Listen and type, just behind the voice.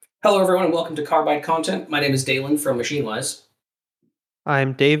Hello, everyone, and welcome to Carbide Content. My name is Dalen from MachineWise.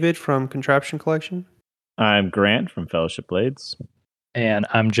 I'm David from Contraption Collection. I'm Grant from Fellowship Blades. And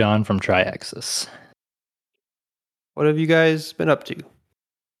I'm John from Triaxis. What have you guys been up to? You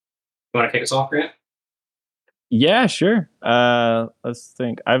want to kick us off, Grant? Yeah, sure. Let's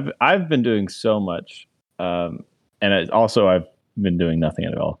think. I've been doing so much, and I've been doing nothing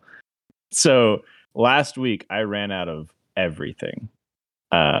at all. So last week I ran out of everything.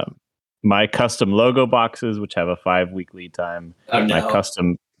 My custom logo boxes, which have a 5-week lead time. Oh, no. My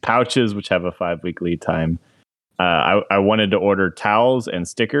custom pouches, which have a 5-week lead time. I wanted to order towels and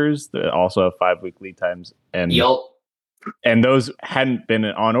stickers that also have 5-week lead times, and those hadn't been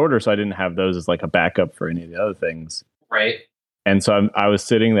on order, so I didn't have those as like a backup for any of the other things. Right. And so I was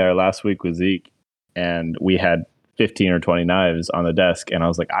sitting there last week with Zeke, and we had 15 or 20 knives on the desk, and I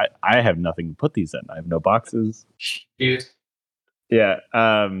was like, I have nothing to put these in. I have no boxes. Dude. Yeah.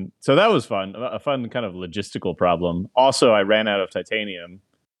 So that was fun. A fun kind of logistical problem. Also, I ran out of titanium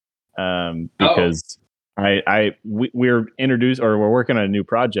because we're introduced, or we're working on a new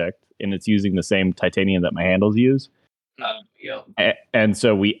project, and it's using the same titanium that my handles use. And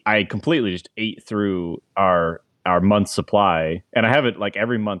so I completely just ate through our month's supply, and I have it like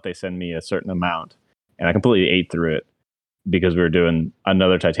every month they send me a certain amount, and I completely ate through it because we were doing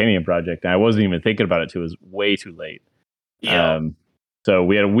another titanium project, and I wasn't even thinking about it till it was way too late. Yeah. So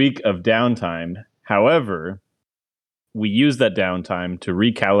we had a week of downtime. However, we used that downtime to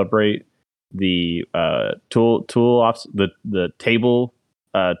recalibrate the the table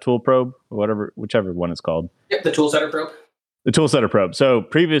tool probe, whichever one it's called. Yep, the tool setter probe. The tool setter probe. So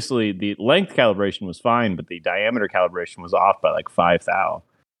previously, the length calibration was fine, but the diameter calibration was off by like 5 thou.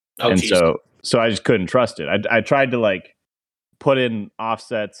 And geez. so I just couldn't trust it. I tried to like put in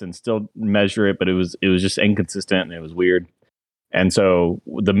offsets and still measure it, but it was just inconsistent and it was weird. And so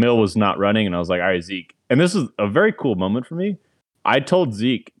the mill was not running, and I was like, all right, Zeke. And this is a very cool moment for me. I told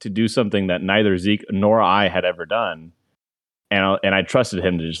Zeke to do something that neither Zeke nor I had ever done. And I trusted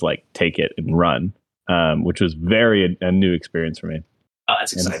him to just like take it and run, which was a new experience for me. Oh,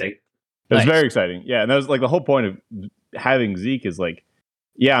 that's exciting. It was very exciting. Yeah. And that was like the whole point of having Zeke is like,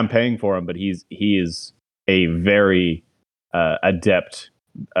 yeah, I'm paying for him, but he is a very adept,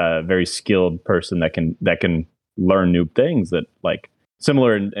 very skilled person that can learn new things that like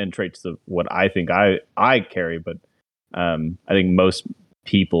similar in traits to what I think I carry, but I think most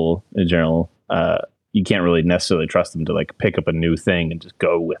people in general, you can't really necessarily trust them to like pick up a new thing and just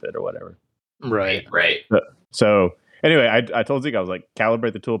go with it or whatever. Right. So anyway, I told Zeke, I was like,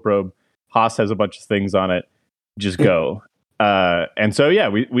 calibrate the tool probe. Haas has a bunch of things on it. Just go. And so yeah,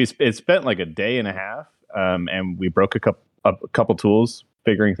 it spent like a day and a half, and we broke a couple tools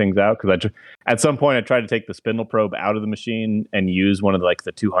figuring things out, because at some point I tried to take the spindle probe out of the machine and use one of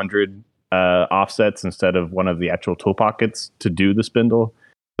the 200 offsets instead of one of the actual tool pockets to do the spindle,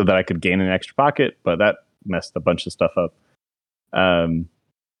 so that I could gain an extra pocket, but that messed a bunch of stuff up.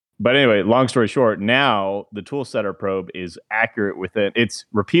 But anyway, long story short, now the tool setter probe is accurate it's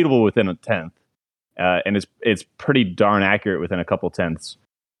repeatable within a tenth, and it's pretty darn accurate within a couple tenths.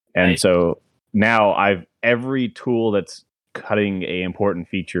 And so now every tool that's cutting a important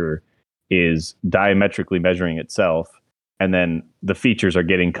feature is diametrically measuring itself, and then the features are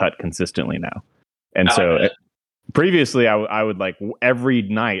getting cut consistently now. And previously I would like every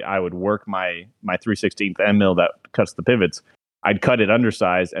night I would work my 3/16 end mill that cuts the pivots. I'd cut it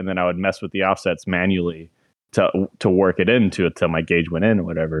undersized, and then I would mess with the offsets manually to work it into it till my gauge went in or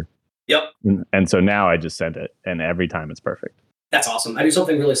whatever. Yep. And so now I just send it, and every time it's perfect. That's awesome. I do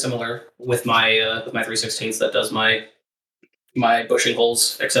something really similar with my 3/16 that does my bushing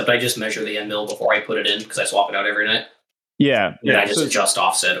holes, except I just measure the end mill before I put it in, because I swap it out every night. Yeah. And I just adjust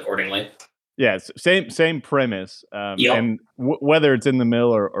offset accordingly. Yeah, same premise. And whether it's in the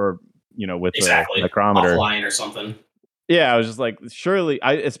mill or with the micrometer offline or something. Yeah, I was just like, surely,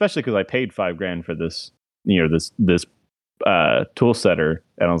 especially because I paid $5,000 for this, this tool setter,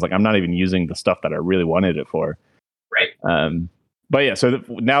 and I was like, I'm not even using the stuff that I really wanted it for. Right. But yeah, so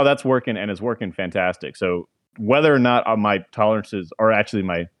now that's working, and it's working fantastic. So whether or not my tolerances, or actually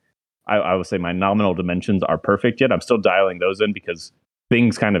I would say my nominal dimensions are perfect yet, I'm still dialing those in because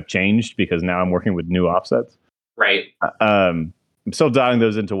things kind of changed, because now I'm working with new offsets. Right. I'm still dialing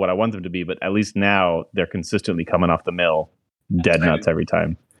those into what I want them to be, but at least now they're consistently coming off the mill dead nuts every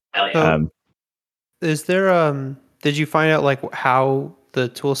time. Hell yeah. Is there did you find out like how the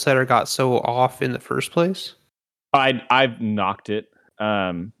tool setter got so off in the first place? I've knocked it.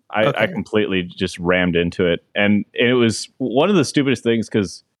 I completely just rammed into it, and it was one of the stupidest things,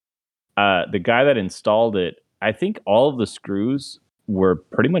 because the guy that installed it, I think all of the screws were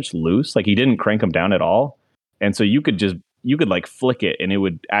pretty much loose. Like he didn't crank them down at all, and so you could like flick it, and it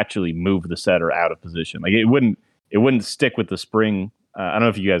would actually move the setter out of position. Like it wouldn't stick with the spring. I don't know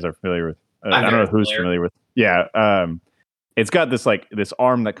if you guys are familiar with. I don't know who's familiar with. Yeah, it's got this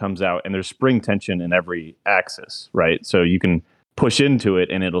arm that comes out, and there's spring tension in every axis, right? So you can push into it,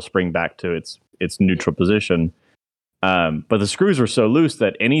 and it'll spring back to its neutral position. But the screws were so loose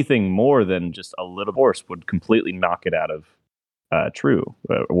that anything more than just a little force would completely knock it out of true,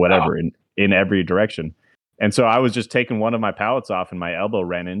 whatever, in every direction. And so I was just taking one of my pallets off, and my elbow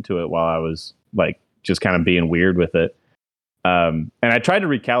ran into it while I was like just kind of being weird with it. And I tried to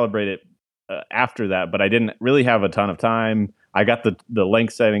recalibrate it after that, but I didn't really have a ton of time. I got the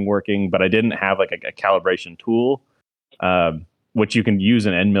length setting working, but I didn't have like a calibration tool, which you can use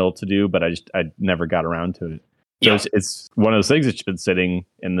an end mill to do, but I never got around to it. So it's one of those things that's been sitting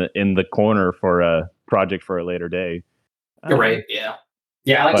in the corner for a project for a later day. You're right. Yeah.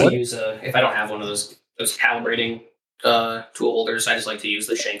 Yeah. I like to use if I don't have one of those calibrating tool holders, I just like to use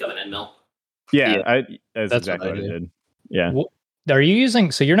the shank of an end mill. Yeah. That's exactly what I did. Yeah. Well, are you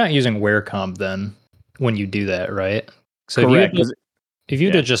using? So you're not using wear comp then when you do that, right? So correct. If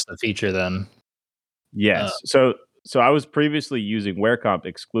you did just the feature, then yes. So I was previously using wear comp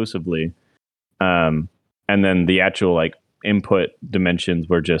exclusively, and then the actual like input dimensions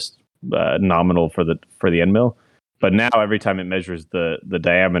were just nominal for the end mill. But now every time it measures the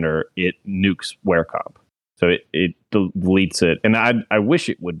diameter, it nukes wear comp. So it deletes it, and I wish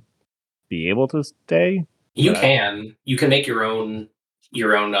it would be able to stay. You can make your own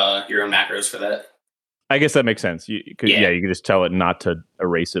macros for that. I guess that makes sense. You could just tell it not to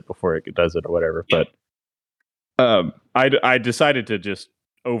erase it before it does it or whatever. Yeah. But I decided to just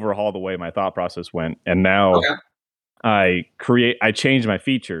overhaul the way my thought process went, and now I changed my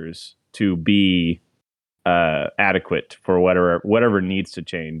features to be adequate for whatever needs to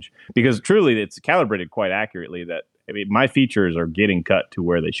change, because truly it's calibrated quite accurately. That my features are getting cut to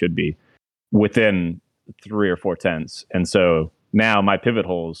where they should be within 3 or 4 tenths, and so now my pivot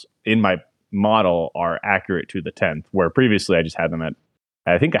holes in my model are accurate to the 10th, where previously I just had them at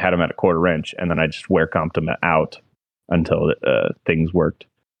a 1/4 inch, and then I just wear comped them out until things worked.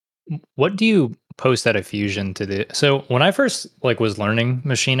 What do you post out of Fusion to do? So when I first was learning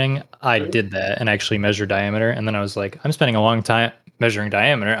machining, I did that and actually measured diameter, and then I was like, I'm spending a long time measuring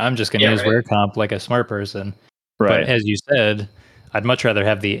diameter. I'm just going to use wear comp like a smart person. Right. But as you said, I'd much rather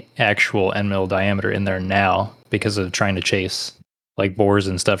have the actual end mill diameter in there now because of trying to chase like bores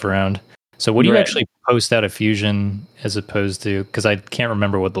and stuff around. So what do you actually post out of Fusion as opposed to, because I can't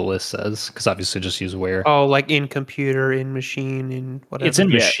remember what the list says, because obviously just use wear. Oh, like in computer, in machine, in whatever. It's in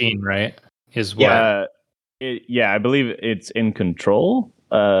machine, right? Is what? I believe it's in control.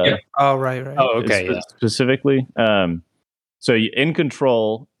 Oh, right. Oh, okay. Specifically. So in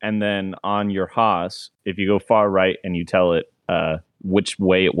control, and then on your Haas, if you go far right and you tell it which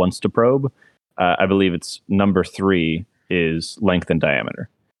way it wants to probe, I believe it's number 3 is length and diameter.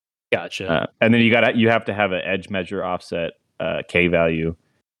 Gotcha. And then you have to have an edge measure offset K value,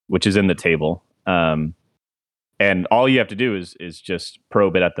 which is in the table. And all you have to do is just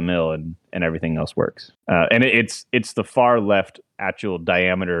probe it at the mill, and everything else works. And it's the far left actual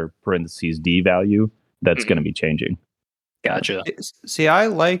diameter parentheses D value that's going to be changing. Gotcha. See, I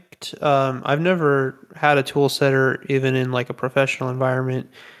liked. I've never had a tool setter even in like a professional environment,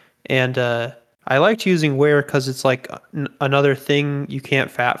 and I liked using wear because it's like another thing you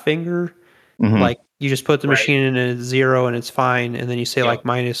can't fat finger. Mm-hmm. Like you just put the machine in a 0 and it's fine, and then you say like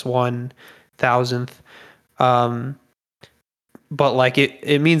 -1/1000th. But like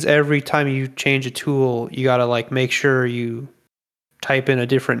it means every time you change a tool, you gotta like make sure you type in a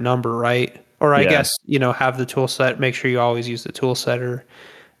different number, right? Or I guess have the tool set. Make sure you always use the tool setter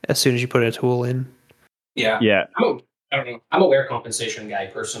as soon as you put a tool in. Yeah. I don't know. I'm a wear compensation guy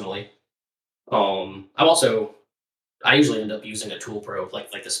personally. I usually end up using a tool probe,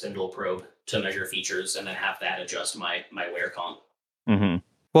 like the spindle probe, to measure features, and then have that adjust my wear comp. Mm-hmm.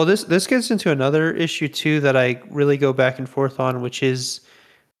 Well, this gets into another issue too that I really go back and forth on, which is,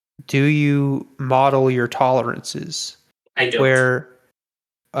 do you model your tolerances? I don't. Where,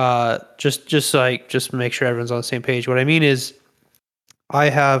 just make sure everyone's on the same page. What I mean is, I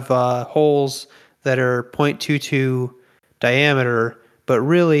have holes that are 0.22 diameter, but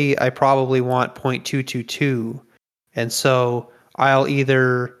really I probably want 0.222. And so I'll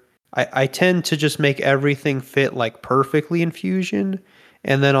either, I tend to just make everything fit like perfectly in Fusion,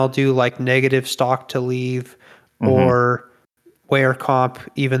 and then I'll do like negative stock to leave or wear comp,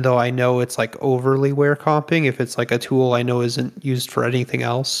 even though I know it's like overly wear comping if it's like a tool I know isn't used for anything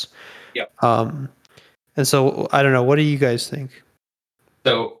else. Yep. And so I don't know, what do you guys think?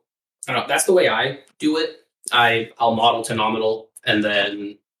 So I don't know. That's the way I do it. I'll model to nominal and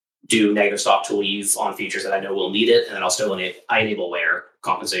then do negative stock to leave on features that I know will need it, and then I'll still enable wear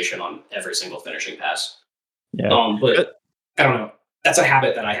compensation on every single finishing pass. Yeah. But I don't know. That's a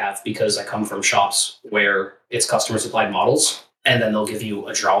habit that I have because I come from shops where it's customer supplied models, and then they'll give you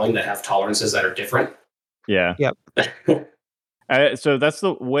a drawing that have tolerances that are different. Yeah. Yep. So that's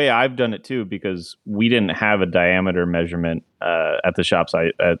the way I've done it too, because we didn't have a diameter measurement at the shops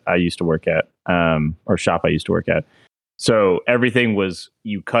I used to work at, or shop I used to work at. So everything was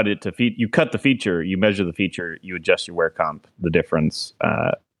you cut it to you cut the feature, you measure the feature, you adjust your wear comp, the difference,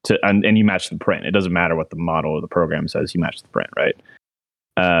 and you match the print. It doesn't matter what the model or the program says, you match the print, right?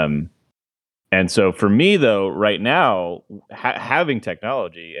 And so for me though, right now, having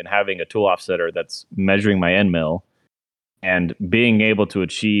technology and having a tool offsetter that's measuring my end mill and being able to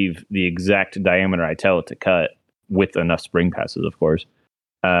achieve the exact diameter I tell it to cut with enough spring passes, of course.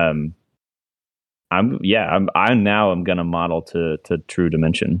 I'm gonna model to true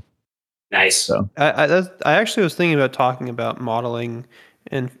dimension. Nice. So I actually was thinking about talking about modeling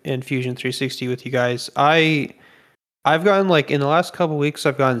in Fusion 360 with you guys. I've gotten, like, in the last couple of weeks,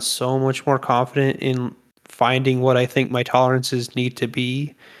 I've gotten so much more confident in finding what I think my tolerances need to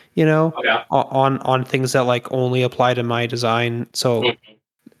be, on things that, like, only apply to my design. So,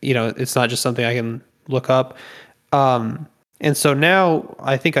 it's not just something I can look up. And so now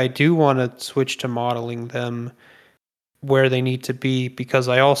I think I do want to switch to modeling them where they need to be, because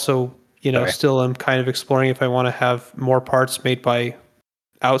I also, still am kind of exploring if I want to have more parts made by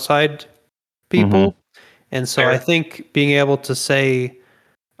outside people. And so I think being able to say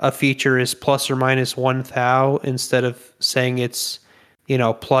a feature is plus or minus 1 thou instead of saying it's,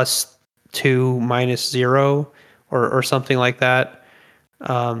 plus 2 minus 0 or something like that.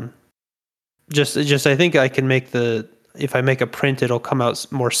 Just I think I can make if I make a print, it'll come out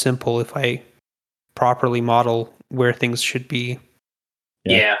more simple if I properly model where things should be.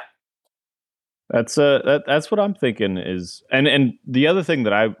 Yeah. That's what I'm thinking is, and the other thing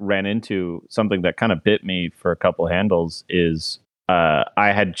that I ran into, something that kind of bit me for a couple handles, is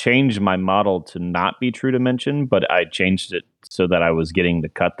I had changed my model to not be true dimension, but I changed it so that I was getting the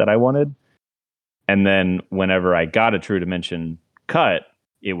cut that I wanted. And then whenever I got a true dimension cut,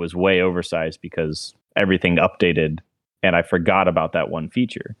 it was way oversized because everything updated and I forgot about that one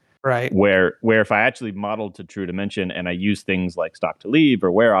feature. Right. Where if I actually modeled to true dimension and I use things like stock to leave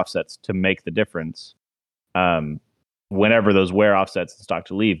or wear offsets to make the difference, whenever those wear offsets and stock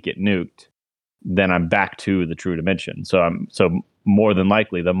to leave get nuked, then I'm back to the true dimension. So more than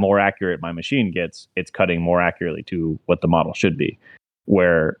likely, the more accurate my machine gets, it's cutting more accurately to what the model should be.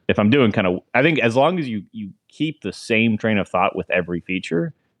 Where if I'm doing I think as long as you keep the same train of thought with every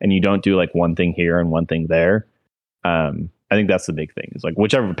feature and you don't do like one thing here and one thing there, I think that's the big thing. Is like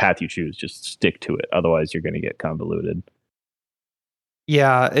whichever path you choose, just stick to it. Otherwise, you're going to get convoluted.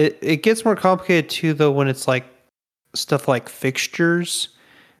 Yeah, it gets more complicated too, though, when it's like stuff like fixtures,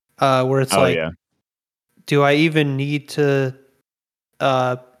 where it's do I even need to,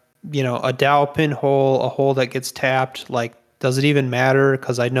 a dowel pin hole, a hole that gets tapped? Like, does it even matter?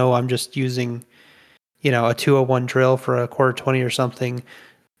 Because I know I'm just using, a 201 drill for a 1/4-20 or something.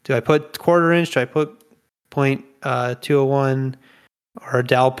 Do I put 1/4 inch? Do I put 0.201 or a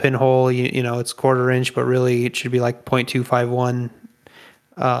dowel pin hole? It's 1/4 inch, but really it should be like 0.251.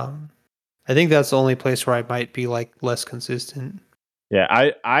 I think that's the only place where I might be like less consistent. Yeah,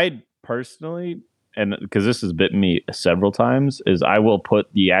 I personally, and because this has bitten me several times, is I will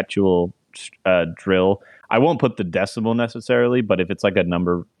put the actual drill. I won't put the decimal necessarily, but if it's like a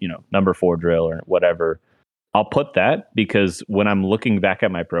number 4 drill or whatever, I'll put that, because when I'm looking back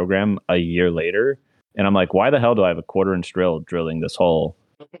at my program a year later, and I'm like, why the hell do I have a 1/4 inch drill drilling this hole?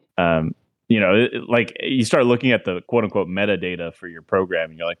 Like you start looking at the quote unquote metadata for your program,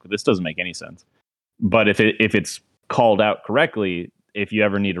 and you're like, well, this doesn't make any sense. But if it's called out correctly, if you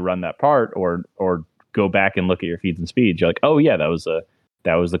ever need to run that part or go back and look at your feeds and speeds, you're like, oh yeah, that was the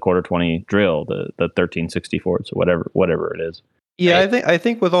 1/4-20 drill, the 13/64, so whatever it is. Yeah, I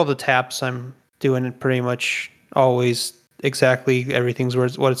think with all the taps, I'm doing it pretty much always exactly everything's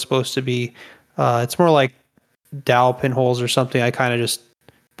what it's supposed to be. It's more like dowel pin holes or something. I kind of just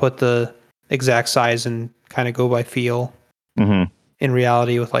put the exact size and kind of go by feel. Mm-hmm. In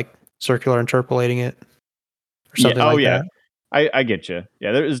reality, with like circular interpolating it or something that. I get you.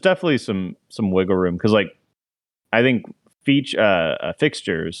 Yeah, there is definitely some wiggle room, because like I think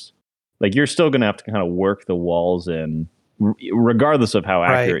fixtures, like you're still going to have to kind of work the walls in, regardless of how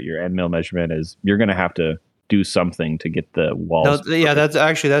accurate your end mill measurement is. You're going to have to do something to get the walls. No,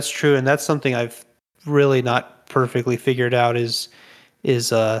 that's true, and that's something I've really not perfectly figured out. Is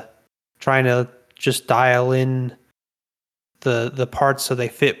is trying to just dial in the parts so they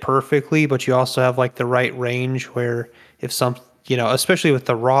fit perfectly, but you also have like the right range where if some, especially with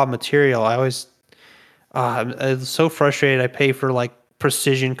the raw material, I always I'm so frustrated. I pay for like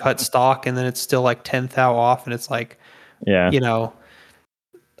precision cut stock and then it's still like 10th thou off, and it's like, Yeah.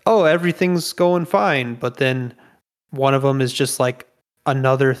 Oh, everything's going fine, but then one of them is just like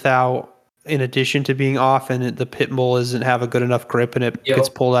another thou in addition to being off, and the pit mole doesn't have a good enough grip, and it gets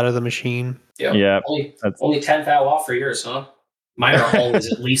pulled out of the machine. Yeah. Only 10 thou off for yours, huh? Mine are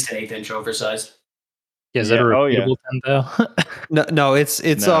always at least an 1/8 inch oversized. Yeah, is that a repeatable 10 thou? No, it's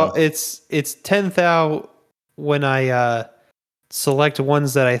 10 thou when I select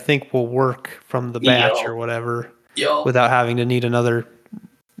ones that I think will work from the batch or whatever, without having to need another,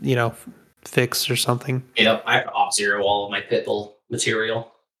 fix or something. Yep, I have to off zero all of my pitbull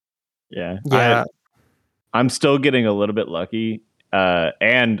material. Yeah. Yeah. I'm still getting a little bit lucky.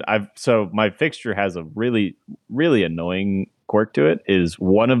 And so my fixture has a really, really annoying quirk to it. Is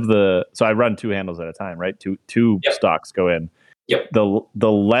one of so I run 2 handles at a time, right? Two stocks go in. Yep.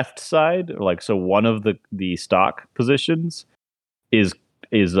 The left side, so one of the stock positions is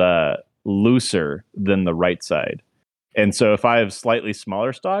looser than the right side. And so if I have slightly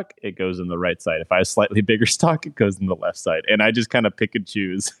smaller stock, it goes in the right side. If I have slightly bigger stock, it goes in the left side. And I just kind of pick and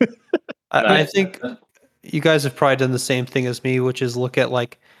choose. I think you guys have probably done the same thing as me, which is look at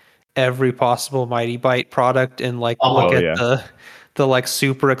like every possible Mighty Byte product and like look at the like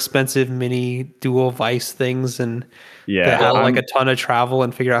super expensive mini dual vice things and that have like a ton of travel,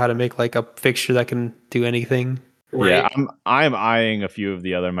 and figure out how to make like a fixture that can do anything. Right. Yeah, I'm eyeing a few of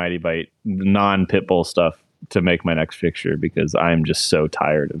the other Mighty Byte non-pitbull stuff to make my next fixture, because I'm just so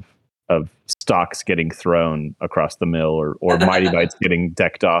tired of stocks getting thrown across the mill or Mighty Bytes getting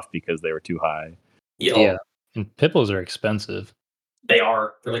decked off because they were too high. Yeah, and pitbulls are expensive. They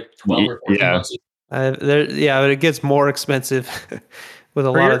are. They're like 12 or 14 bucks. But it gets more expensive with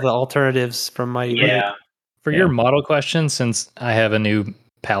a lot of the alternatives from Mighty Byte. For your model question, since I have a new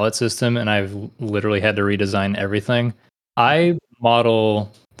palette system and I've literally had to redesign everything, I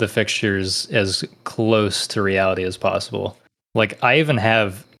model the fixtures as close to reality as possible. Like, I even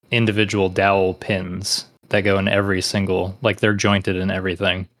have individual dowel pins that go in every single, like they're jointed in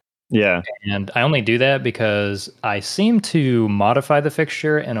everything. Yeah. And I only do that because I seem to modify the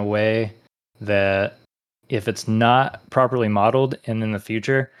fixture in a way that if it's not properly modeled and in the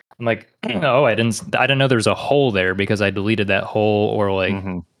future, I'm like, oh, I didn't know there's a hole there because I deleted that hole, or like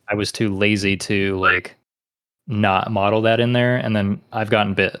I was too lazy to like not model that in there. And then I've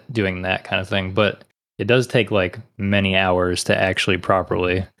gotten bit doing that kind of thing, but it does take like many hours to actually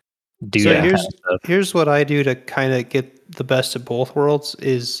properly do that kind of stuff. Here's what I do to kind of get the best of both worlds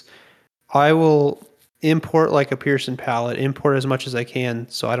is I will import like a Pearson palette, import as much as I can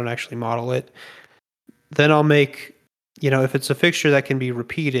so I don't actually model it. Then I'll make, if it's a fixture that can be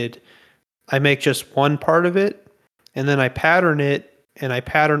repeated, I make just one part of it, and then I pattern it, and I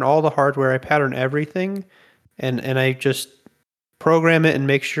pattern all the hardware, I pattern everything, and I just program it and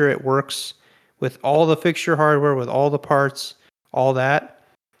make sure it works with all the fixture hardware, with all the parts, all that.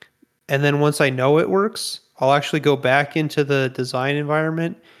 And then once I know it works, I'll actually go back into the design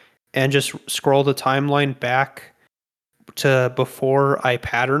environment and just scroll the timeline back to before I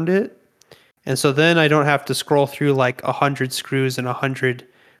patterned it. And so then I don't have to scroll through like 100 screws and 100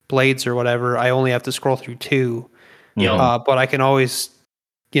 blades or whatever. I only have to scroll through 2. But I can always,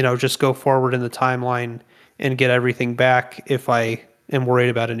 just go forward in the timeline and get everything back if I am worried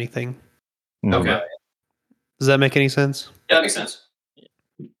about anything. Okay. Does that make any sense? Yeah, that makes sense.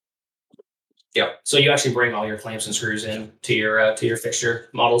 Yeah. So you actually bring all your clamps and screws in to your fixture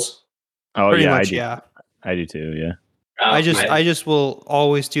models? Oh, pretty yeah, much, I do too, yeah. I just will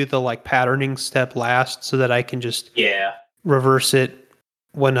always do the like patterning step last so that I can just reverse it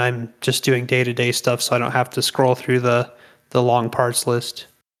when I'm just doing day-to-day stuff, so I don't have to scroll through the long parts list.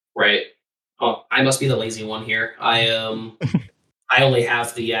 Right. Oh, I must be the lazy one here. I only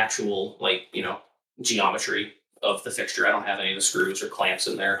have the actual geometry of the fixture. I don't have any of the screws or clamps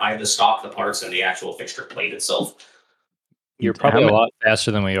in there. I have the stock, the parts, and the actual fixture plate itself. You're probably a lot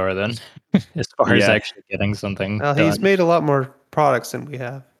faster than we are then, as far as actually getting something done. He's made a lot more products than we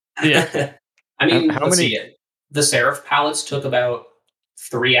have. Yeah. I mean, let's see. The Serif palettes took about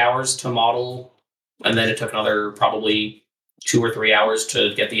 3 hours to model, and then it took another probably 2 or 3 hours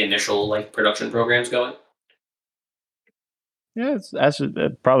to get the initial production programs going. Yeah, it's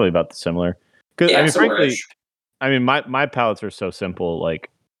probably about the similar. Because I mean, frankly, my palettes are so simple. Like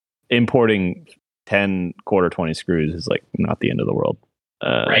importing 10 quarter 20 screws is like not the end of the world.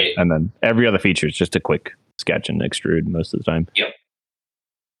 Right. And then every other feature is just a quick sketch and extrude most of the time. Yep.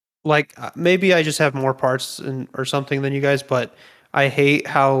 like maybe I just have more parts or something than you guys, but I hate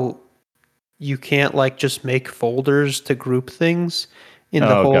how you can't like just make folders to group things in the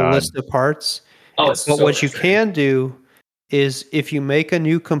Oh, whole God. list of parts. Oh, it's But so what you frustrating. can do is if you make a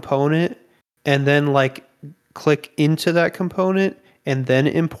new component and then like click into that component and then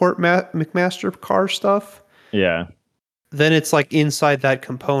import McMaster car stuff, Yeah. then it's like inside that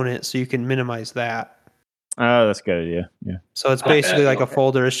component, so you can minimize that. Oh, that's a good idea. Yeah. So it's I like basically that. like a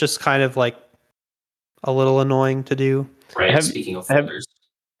folder. It's just kind of like a little annoying to do. Right. Speaking of folders.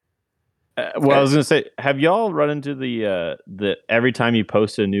 Well, I was gonna say, have y'all run into the every time you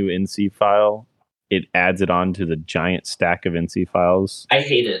post a new NC file, it adds it onto the giant stack of NC files? I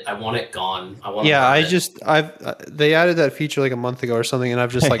hate it. I want it gone. I want. Yeah, it. they added that feature like a month ago or something, and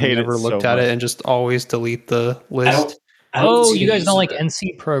I've just like hate it never looked so at much. it and just always delete the list. I don't Oh, see you the guys don't use like of it.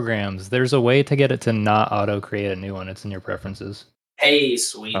 NC programs. There's a way to get it to not auto create a new one. It's in your preferences. Hey,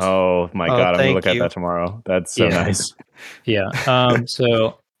 sweet. Oh my Oh, God, I'm gonna thank look at you. that tomorrow. That's so Yeah. nice. Yeah.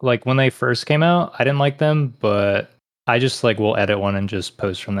 So like when they first came out, I didn't like them, but I just like will edit one and just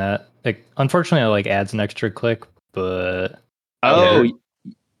post from that. Like unfortunately, it like adds an extra click, but Oh, Yeah.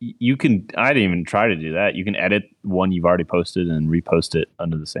 you can. I didn't even try to do that. You can edit one you've already posted and repost it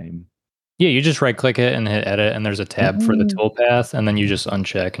under the same. yeah, you just right click it and hit edit, and there's a tab for the Mm. toolpath, and then you just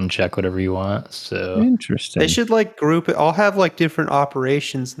uncheck and check whatever you want. So Interesting. They should like group it. I'll have like different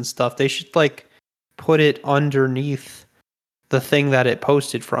operations and stuff. They should like put it underneath the thing that it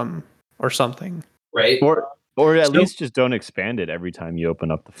posted from or something. Right. Or at So- least just don't expand it every time you open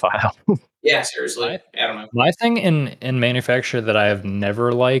up the file. Yeah. Seriously. I don't know. My thing in manufacture that I have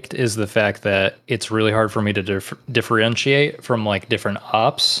never liked is the fact that it's really hard for me to differentiate from like different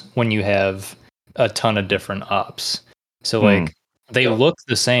ops when you have a ton of different ops. So like they Yep. look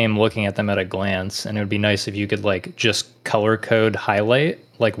the same looking at them at a glance, and it would be nice if you could like just color code highlight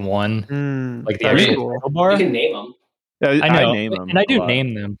like one, like the That's Right. actual cool. title bar. You can name them. I know, name them, and I a do lot.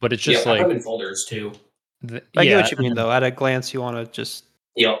 name them, but it's just Yeah. I put like them in folders too. I get yeah, what you mean though. At a glance, you want to just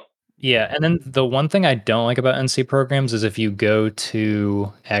Yep. yeah, and then the one thing I don't like about NC programs is if you go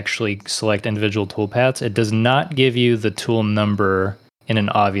to actually select individual toolpaths, it does not give you the tool number in an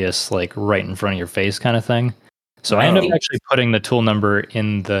obvious, like right in front of your face kind of thing. So I end up Oh. actually putting the tool number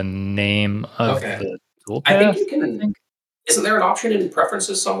in the name of Okay. the toolpath. I think you can. Isn't there an option in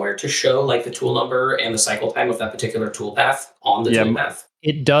preferences somewhere to show like the tool number and the cycle time of that particular toolpath on the Yeah. toolpath?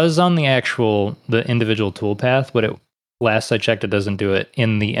 It does on the individual toolpath, but last I checked, it doesn't do it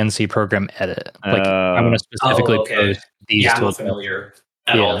in the NC program edit. Like I want to specifically okay. post these Yeah, I'm not toolpaths. familiar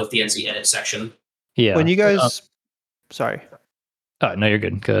at all with the NC edit section. Yeah. when you guys. Sorry. Oh, no, you're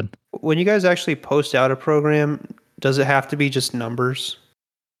good. Good. When you guys actually post out a program, does it have to be just numbers?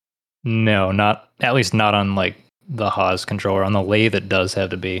 No, not at least not on like the Haas controller. On the lathe, it does have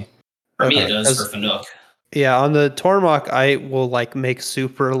to be. For me, Okay, it does 'cause- for Fanuc. Yeah, on the Tormach, I will like make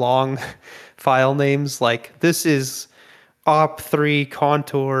super long file names. Like this is op3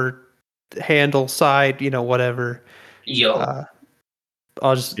 contour handle side, whatever. Yo.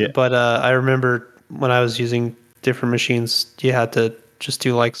 I'll just, Yeah. but I remember when I was using different machines, you had to just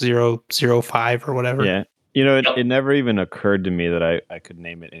do like 005 or whatever. Yeah. It never even occurred to me that I could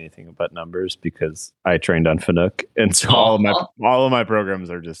name it anything but numbers because I trained on Fanuc, and so all of my programs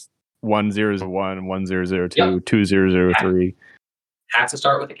are just 1001, 1002, Yep. 2003. Have to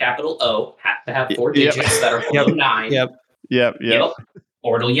start with a capital O. Have to have 4 Yep. digits that are below 9. Yep. Yep.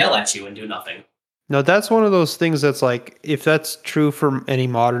 Or it'll yell at you and do nothing. No, that's one of those things that's like, if that's true for any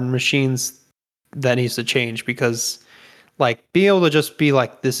modern machines, that needs to change because, like, being able to just be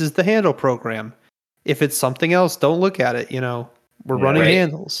like, this is the handle program. If it's something else, don't look at it. We're Yeah. running Right.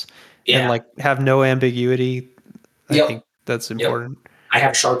 handles Yeah. and like have no ambiguity. I Yep. think that's important. I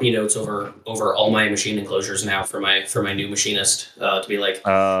have Sharpie notes over all my machine enclosures now for my new machinist to be like,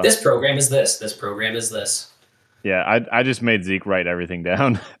 this program is this. This program is this. Yeah, I just made Zeke write everything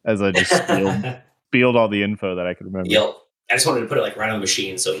down as I just spilled all the info that I could remember. Yep. I just wanted to put it like right on the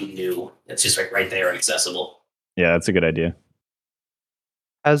machine so he knew it's just like right there and accessible. Yeah, that's a good idea.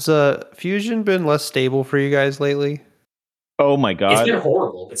 Has Fusion been less stable for you guys lately? Oh my It's God. been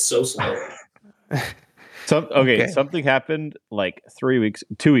horrible. It's so slow. Okay. Something happened like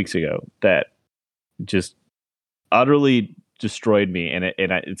 2 weeks ago that just utterly destroyed me, and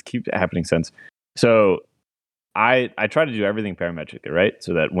it keeps happening since. So I try to do everything parametrically, right?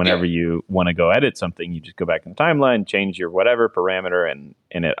 So that whenever you want to go edit something, you just go back in the timeline, change your whatever parameter,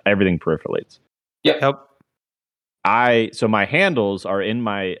 and everything proliferates. Yep. So my handles are in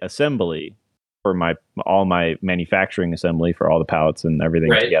my assembly for all my manufacturing assembly for all the pallets and everything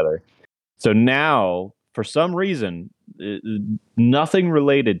Right. together. So now, for some reason, nothing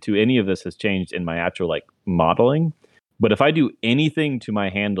related to any of this has changed in my actual like modeling. But if I do anything to my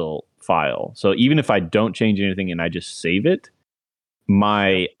handle file, so even if I don't change anything and I just save it,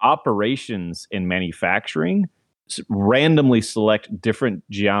 my operations in manufacturing randomly select different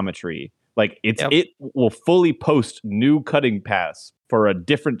geometry. Like it will fully post new cutting paths for a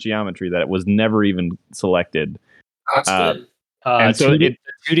different geometry that it was never even selected. That's good. And so 2D,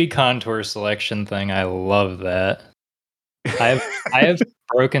 the 2D contour selection thing, I love that. I have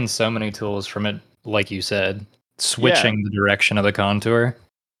broken so many tools from it, like you said, switching the direction of the contour.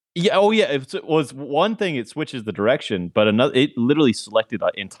 Yeah. Oh, yeah. It was one thing. It switches the direction, but another. It literally selected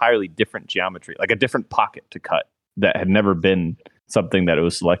an entirely different geometry, like a different pocket to cut that had never been something that it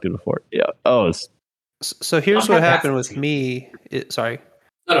was selected before. Yeah. Oh. So here's what happened with me. Sorry.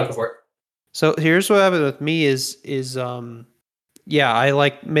 No, go for it. So here's what happened with me is I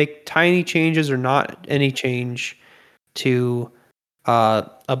like make tiny changes or not any change to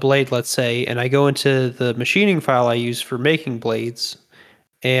a blade, let's say, and I go into the machining file I use for making blades,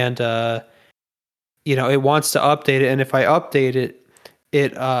 and it wants to update it, and if I update it,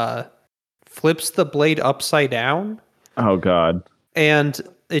 it flips the blade upside down. Oh God. And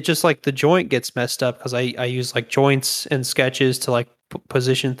it just like the joint gets messed up because I use like joints and sketches to like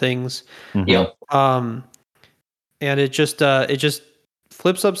position things. Mm-hmm. Yep. And it just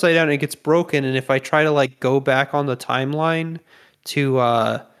flips upside down and it gets broken. And if I try to like go back on the timeline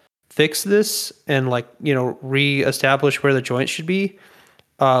to fix this and like reestablish where the joint should be,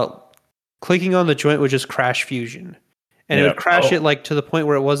 clicking on the joint would just crash Fusion, and it would crash it like to the point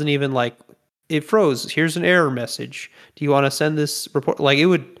where it wasn't even like it froze. Here's an error message. Do you want to send this report? Like it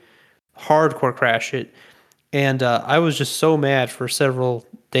would hardcore crash it. And I was just so mad for several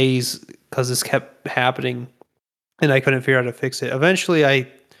days because this kept happening and I couldn't figure out how to fix it. Eventually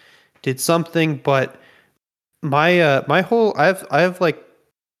I did something, but my whole, I have like,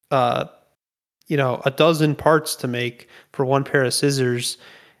 a dozen parts to make for one pair of scissors.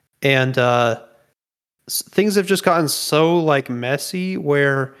 And things have just gotten so like messy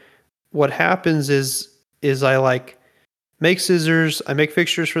where what happens is I like make scissors, I make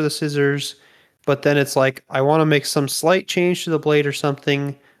fixtures for the scissors, but then it's like I want to make some slight change to the blade or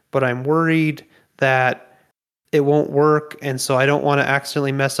something, but I'm worried that it won't work, and so I don't want to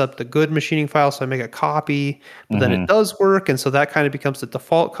accidentally mess up the good machining file, so I make a copy, but then it does work, and so that kind of becomes the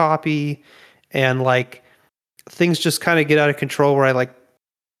default copy, and like things just kind of get out of control where I like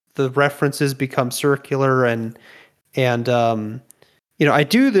the references become circular and I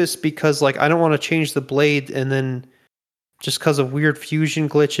do this because like I don't want to change the blade and then just because of weird fusion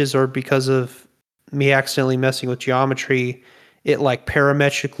glitches or because of me accidentally messing with geometry, it like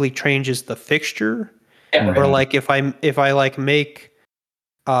parametrically changes the fixture. Or like if I like make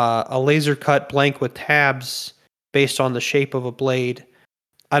a laser cut blank with tabs based on the shape of a blade,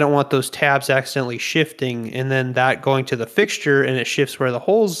 I don't want those tabs accidentally shifting and then that going to the fixture and it shifts where the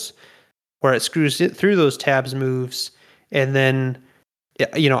holes where it screws it through those tabs moves, and then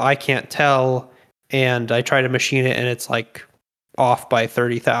I can't tell, and I try to machine it, and it's like off by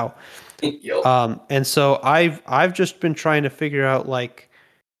 30 thou. And so I've just been trying to figure out like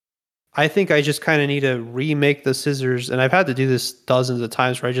I think I just kind of need to remake the scissors, and I've had to do this dozens of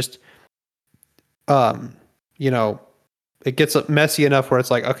times where I just it gets messy enough where it's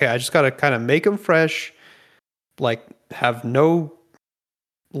like, okay, I just got to kind of make them fresh, like have no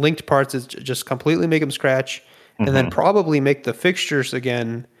linked parts, is just completely make them scratch, and then probably make the fixtures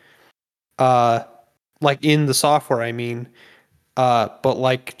again, like in the software, I mean, but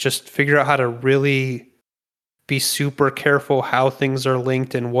like just figure out how to really be super careful how things are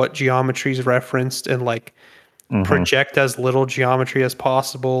linked and what geometry is referenced, and like project as little geometry as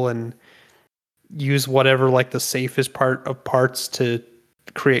possible and use whatever like the safest part of parts to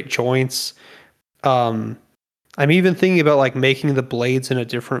create joints. I'm even thinking about like making the blades in a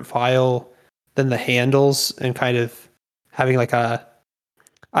different file than the handles and kind of having like I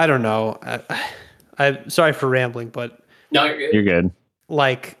don't know. I'm sorry for rambling, but no, you're good. You're good.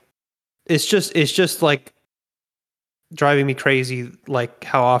 Like it's just like driving me crazy, like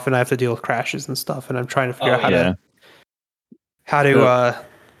how often I have to deal with crashes and stuff, and I'm trying to figure out how to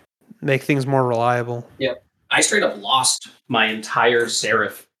make things more reliable. Yep. I straight up lost my entire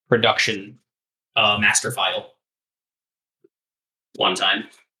Serif production master file one time.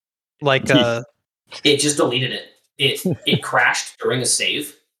 Like it just deleted it. It crashed during a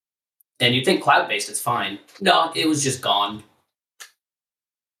save, and you'd think cloud-based it's fine. No, it was just gone.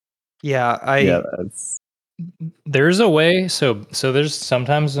 There's a way. So there's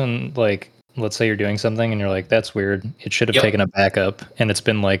sometimes when like let's say you're doing something and you're like, that's weird. It should have taken a backup, and it's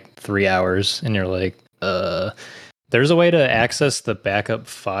been like 3 hours, and you're like, there's a way to access the backup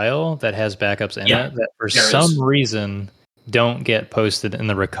file that has backups in it that for there some is. reason don't get posted in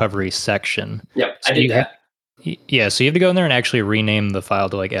the recovery section. Yep, So I did that. Yeah, so you have to go in there and actually rename the file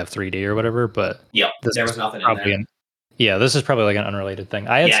to like F3D or whatever. But Yep, this there is was nothing in probably there. yeah, this is probably like an unrelated thing.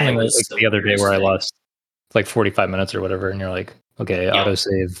 I had Yeah, something it like was the other day weirdest where I thing. lost like 45 minutes or whatever, and you're like, okay, Yep.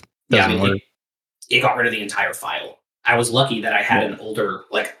 autosave Yeah, doesn't work. it got rid of the entire file. I was lucky that I had an older,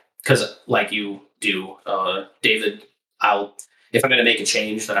 because like you do, David, if I'm going to make a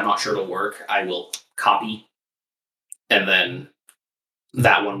change that I'm not sure will work, I will copy, and then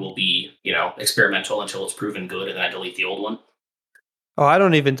that one will be, experimental until it's proven good, and then I delete the old one. Oh, I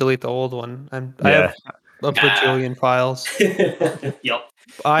don't even delete the old one. I have a bajillion files. Yep.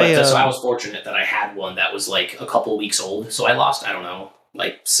 So I was fortunate that I had one that was like a couple weeks old. So I lost, I don't know,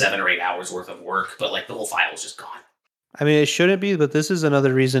 like 7 or 8 hours worth of work, but like the whole file was just gone. I mean, it shouldn't be, but this is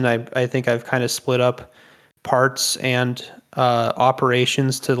another reason I think I've kind of split up parts and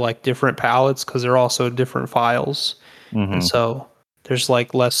operations to like different palettes because they're also different files, and so there's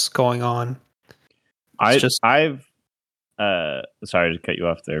like less going on. I've sorry to cut you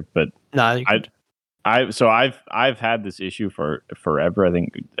off there, but I've had this issue for forever. I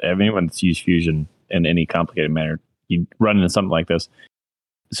think anyone that's used Fusion in any complicated manner, you run into something like this.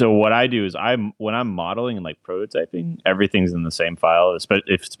 So what I do is when I'm modeling and like prototyping, everything's in the same file,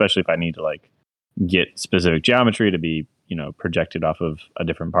 especially if I need to like get specific geometry to be, projected off of a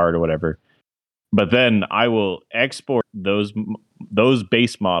different part or whatever. But then I will export those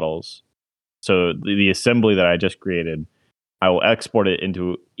base models. So the assembly that I just created, I will export it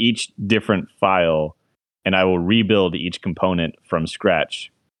into each different file, and I will rebuild each component from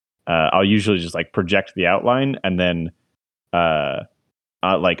scratch. I'll usually just like project the outline and then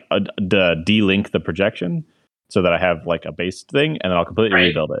delink the projection so that I have like a base thing, and then I'll completely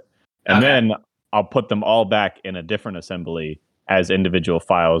rebuild it. And then I'll put them all back in a different assembly as individual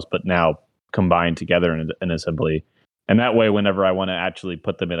files, but now combined together in an assembly. And that way, whenever I want to actually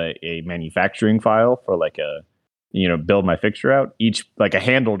put them in a manufacturing file for like build my fixture out, each like a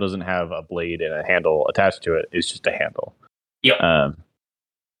handle doesn't have a blade and a handle attached to it. It's just a handle. Yep.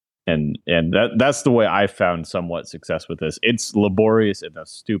 And that's the way I found somewhat success with this. It's laborious and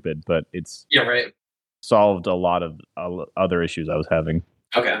that's stupid, but it's solved a lot of other issues I was having.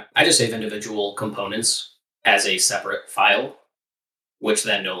 Okay. I just save individual components as a separate file, which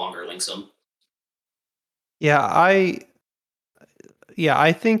then no longer links them. Yeah, I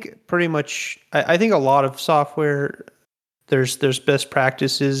think pretty much. I think a lot of software there's best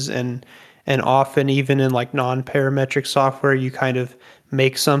practices and often even in like non-parametric software you kind of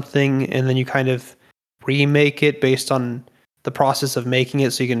make something and then you kind of remake it based on the process of making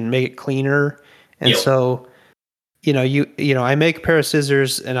it so you can make it cleaner. And so I make a pair of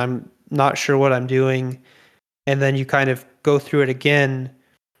scissors and I'm not sure what I'm doing, and then you kind of go through it again,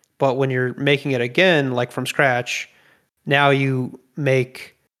 but when you're making it again like from scratch, now you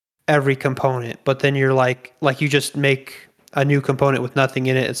make every component, but then you're like you just make a new component with nothing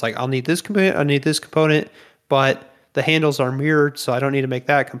in it. It's like, I'll need this component, but the handles are mirrored, so I don't need to make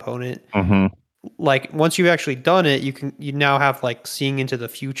that component. Like once you've actually done it, you now have like seeing into the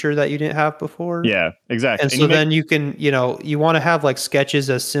future that you didn't have before. Yeah, exactly. And so then you can, you want to have like sketches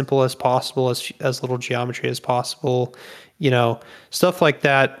as simple as possible, as little geometry as possible, stuff like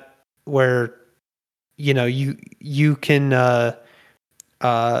that, where you can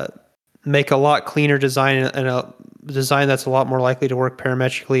make a lot cleaner design and a design that's a lot more likely to work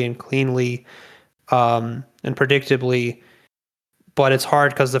parametrically and cleanly and predictably. But it's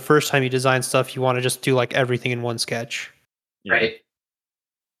hard because the first time you design stuff, you want to just do like everything in one sketch. Right.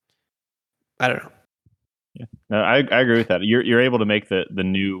 I don't know. Yeah. No, I agree with that. You're able to make the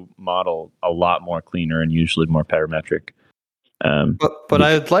new model a lot more cleaner and usually more parametric. But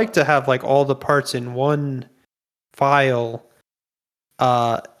I'd like to have like all the parts in one file,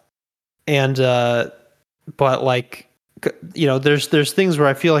 but like there's things where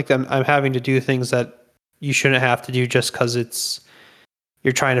I feel like I'm having to do things that you shouldn't have to do just because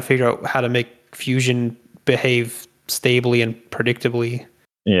you're trying to figure out how to make Fusion behave stably and predictably.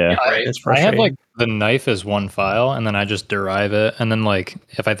 Yeah, it's frustrating. I have like the knife as one file, and then I just derive it, and then like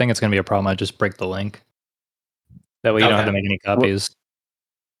if I think it's going to be a problem, I just break the link. That way you don't have to make any copies.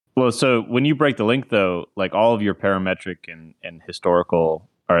 Well, so when you break the link, though, like all of your parametric and historical,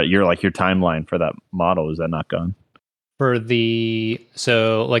 or your timeline for that model, is that not gone?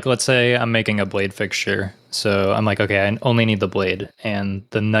 So like let's say I'm making a blade fixture. So I'm like, okay, I only need the blade, and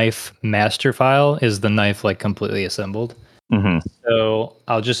the knife master file is the knife like completely assembled. So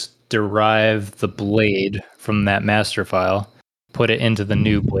I'll just derive the blade from that master file, put it into the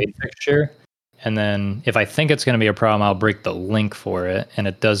new blade fixture, And then if I think it's going to be a problem, I'll break the link for it, and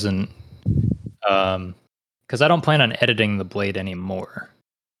it doesn't. Because I don't plan on editing the blade anymore.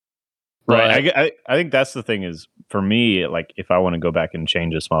 Right. I think that's the thing is for me, like if I want to go back and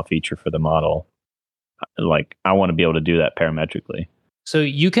change a small feature for the model, like I want to be able to do that parametrically. So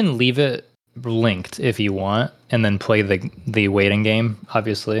you can leave it linked if you want, and then play the waiting game,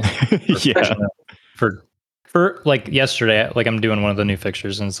 obviously. Yeah. For like yesterday, like I'm doing one of the new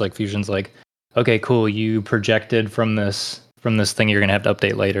fixtures, and it's like Fusion's like, okay, cool, you projected from this thing you're gonna have to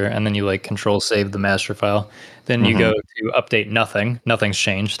update later, and then you like control save the master file. Then you go to update nothing's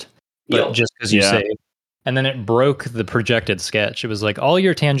changed. But just because you save. And then it broke the projected sketch. It was like all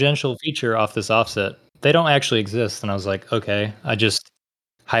your tangential feature off this offset, they don't actually exist. And I was like, okay, I just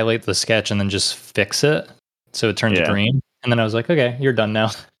highlight the sketch and then just fix it so it turns green. And then I was like, okay, you're done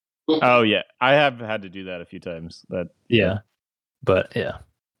now. Oh yeah, I have had to do that a few times. But good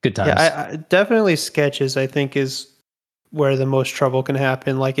times. Yeah, I definitely sketches. I think is where the most trouble can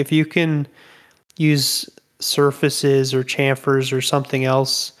happen. Like if you can use surfaces or chamfers or something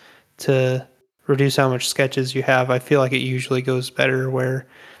else to reduce how much sketches you have, I feel like it usually goes better. Where,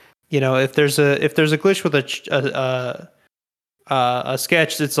 if there's a glitch with a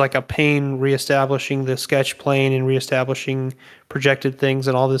sketch, it's like a pain reestablishing the sketch plane and reestablishing projected things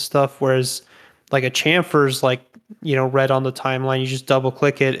and all this stuff. Whereas like a chamfer's like, red on the timeline, you just double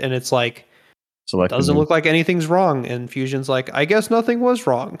click it and it's like, doesn't look like anything's wrong. And Fusion's like, I guess nothing was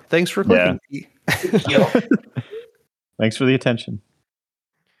wrong. Thanks for clicking. Yeah. Thanks for the attention.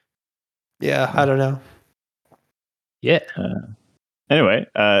 Yeah, I don't know. Yeah. Anyway,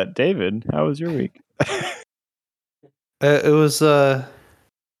 David, how was your week? It was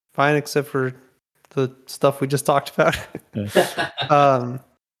fine, except for the stuff we just talked about.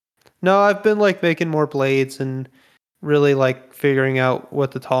 No, I've been like making more blades and really like figuring out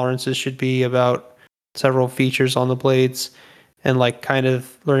what the tolerances should be about several features on the blades, and like kind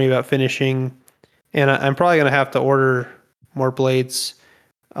of learning about finishing. And I'm probably gonna have to order more blades.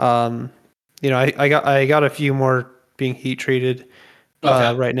 I got a few more being heat treated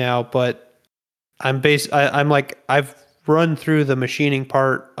right now, but I've run through the machining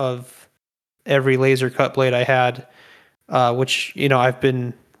part of every laser cut blade I had, which I've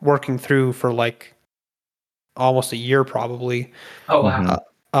been working through for like almost a year probably. Oh wow.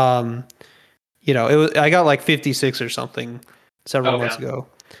 I got like 56 or something several months ago,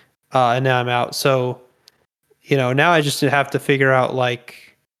 and now I'm out. So now I just have to figure out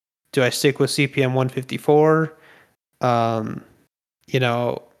like, do I stick with CPM 154?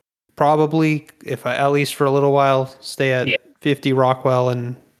 Probably, if I, at least for a little while, stay at 50 Rockwell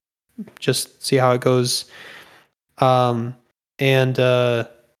and just see how it goes. Just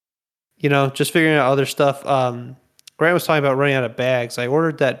figuring out other stuff. Grant was talking about running out of bags. I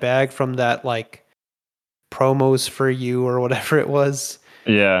ordered that bag from that like promos for you or whatever it was.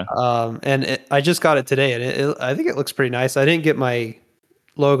 Yeah. I just got it today, and I think it looks pretty nice. I didn't get my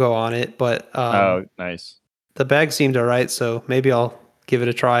logo on it, but oh, nice. The bag seemed all right, so maybe I'll give it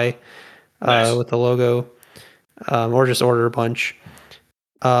a try with the logo, or just order a bunch.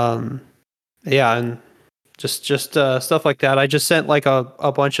 And just stuff like that. I just sent like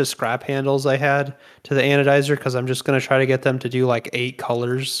a bunch of scrap handles I had to the anodizer because I'm just going to try to get them to do like 8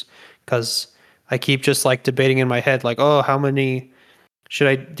 colors, because I keep just like debating in my head like, oh, how many should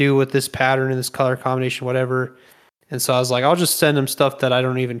I do with this pattern and this color combination, whatever. And so I was like, I'll just send them stuff that I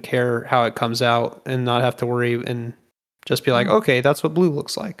don't even care how it comes out and not have to worry, and just be like, okay, that's what blue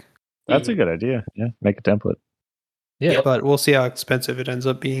looks like. That's a good idea. Yeah, make a template. Yeah, but we'll see how expensive it ends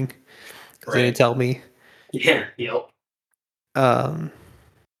up being. Because they didn't tell me. Yeah, yep. I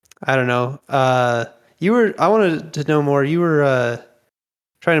don't know. I wanted to know more. You were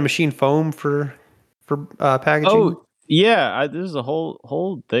trying to machine foam for packaging. Oh, yeah. This is a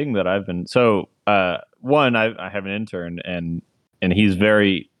whole thing that I've been. So, one, I have an intern, and he's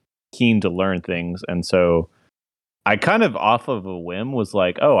very keen to learn things, and so I kind of off of a whim was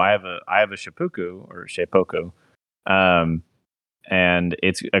like, oh, I have a Sheipoku, and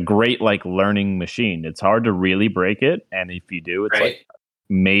it's a great like learning machine. It's hard to really break it, and if you do, it's like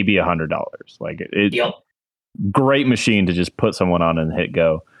maybe $100. Like great machine to just put someone on and hit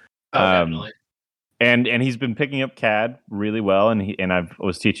go. Definitely. And he's been picking up CAD really well, and I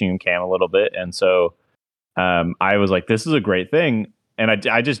was teaching him CAM a little bit, and so I was like, this is a great thing, and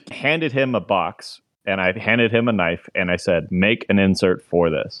I just handed him a box, and I handed him a knife, and I said, make an insert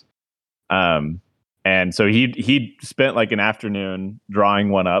for this. And so he spent like an afternoon drawing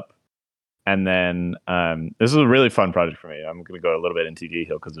one up, and then this is a really fun project for me. I'm going to go a little bit into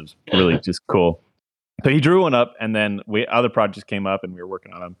detail because it was really just cool. So he drew one up, and then other projects came up, and we were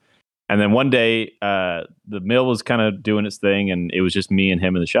working on them. And then one day, the mill was kind of doing its thing, and it was just me and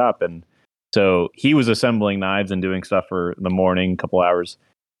him in the shop. And so he was assembling knives and doing stuff for the morning, couple hours.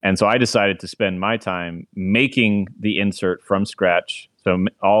 And so I decided to spend my time making the insert from scratch. So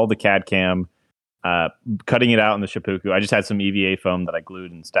all the CAD CAM, cutting it out in the seppuku. I just had some EVA foam that I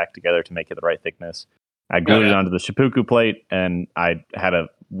glued and stacked together to make it the right thickness. I glued it onto the seppuku plate, and I had a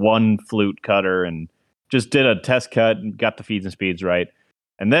one flute cutter and just did a test cut and got the feeds and speeds right.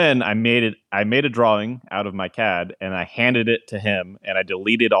 And then I made a drawing out of my CAD, and I handed it to him, and I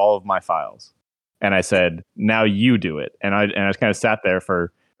deleted all of my files. And I said, "Now you do it." And I just kind of sat there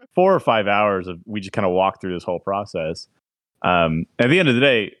for 4 or 5 hours we just kind of walked through this whole process. At the end of the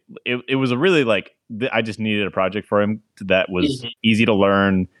day, it was a really I just needed a project for him that was easy to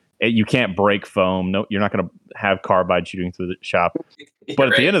learn. You can't break foam. No, you're not going to have carbide shooting through the shop. But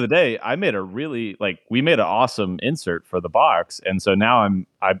at the end of the day, I made we made an awesome insert for the box. And so now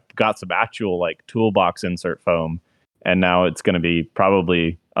I've got some actual toolbox insert foam, and now it's going to be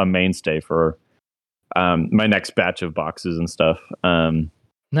probably a mainstay for my next batch of boxes and stuff.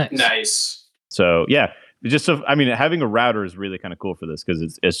 Nice. So yeah, having a router is really kind of cool for this because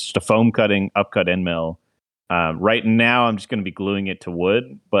it's just a foam cutting upcut end mill. Right now, I'm just going to be gluing it to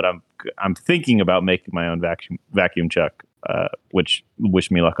wood, but I'm thinking about making my own vacuum chuck. Which wish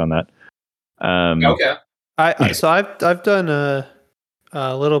me luck on that. Okay. I've done a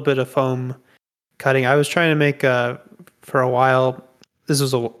little bit of foam cutting. I was trying to make for a while. This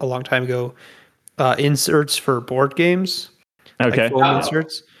was a long time ago. Inserts for board games. Okay. Like foam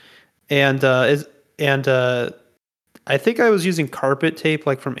inserts, and I think I was using carpet tape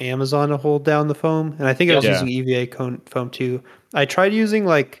from Amazon to hold down the foam, and I think I was using EVA foam too. I tried using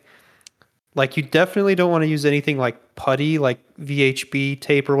you definitely don't want to use anything like putty, like VHB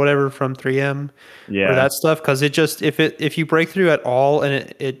tape or whatever from 3M, or that stuff, because it just if you break through at all,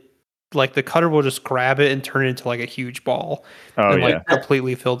 and it the cutter will just grab it and turn it into a huge ball and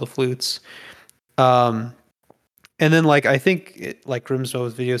completely fill the flutes. And then I think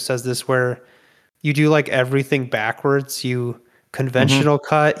Grimsnow's video says this, where you do everything backwards. You conventional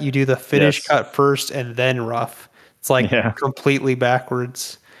cut, you do the finish cut first, and then rough. It's completely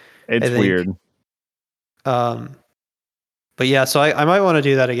backwards. It's weird. But yeah, so I might want to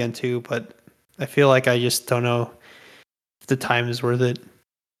do that again too, but I feel like I just don't know if the time is worth it.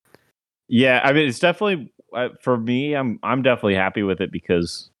 Yeah, I mean, it's definitely for me. I'm definitely happy with it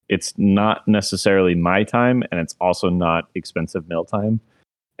because it's not necessarily my time, and it's also not expensive mill time.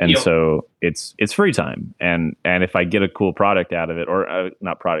 And so it's free time, and if I get a cool product out of it, or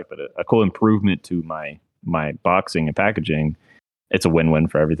not product, but a cool improvement to my boxing and packaging, it's a win-win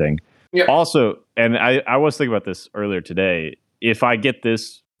for everything. Yep. Also, and I was thinking about this earlier today. If I get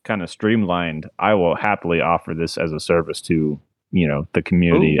this kind of streamlined, I will happily offer this as a service to the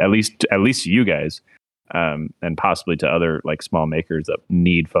community, at least to you guys, and possibly to other small makers that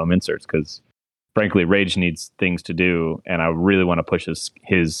need foam inserts, because frankly, Rage needs things to do, and I really want to push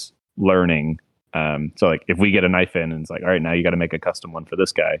his learning. So if we get a knife in and it's all right, now you got to make a custom one for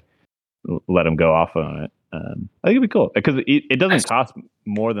this guy, let him go off on it. I think it'd be cool because it doesn't cost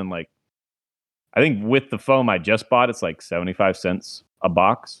more than I think with the foam I just bought, it's 75 cents a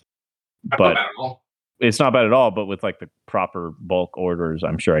box, but it's not bad at all. But with the proper bulk orders,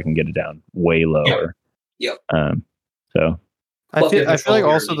 I'm sure I can get it down way lower. Yep. So I feel like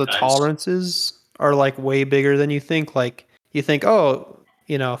also the tolerances are way bigger than you think. You think,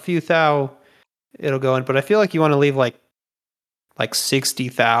 a few thou, it'll go in, but I feel like you want to leave 60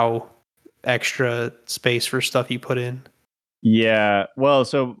 thou extra space for stuff you put in. Yeah, well,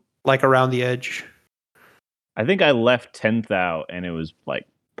 so around the edge. I think I left 10 thou, and it was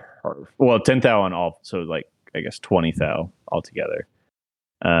perfect. Well, 10 thou on all, so I guess 20 thou altogether.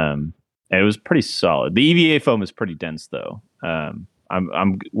 And it was pretty solid. The EVA foam is pretty dense though.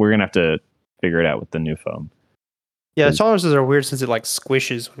 We're gonna have to figure it out with the new foam. Yeah, the tolerances are weird since it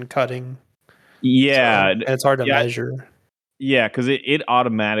squishes when cutting. Yeah, and it's hard to measure. Yeah, because it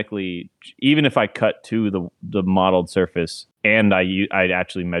automatically, even if I cut to the modeled surface and I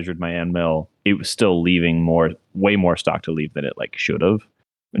actually measured my end mill, it was still leaving way more stock to leave than it should have,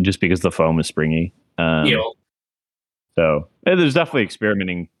 just because the foam is springy. So there's definitely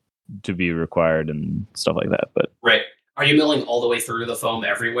experimenting to be required and stuff like that. But right, are you milling all the way through the foam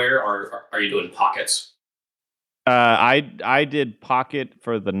everywhere, or are you doing pockets? I did pocket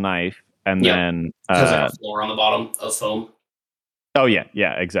for the knife, and then there's a floor on the bottom of foam. Oh yeah,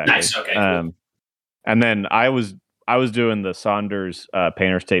 exactly. Nice. Okay. Cool. And then I was doing the Saunders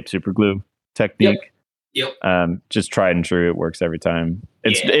painter's tape super glue technique. Yep. Just tried and true. It works every time.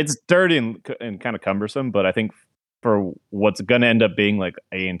 It's dirty and kind of cumbersome, but I think for what's going to end up being like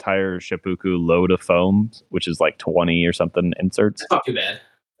a entire Shippuku load of foam, which is like 20 or something inserts. It's not too bad.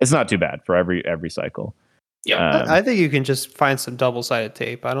 It's not too bad for every cycle. Yeah. I think you can just find some double-sided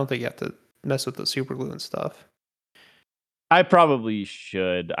tape. I don't think you have to mess with the super glue and stuff. I probably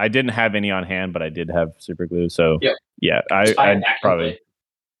should. I didn't have any on hand, but I did have super glue. So Yep. yeah, I probably.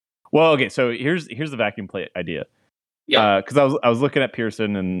 Well, okay. So here's the vacuum plate idea. Yeah. Because I was looking at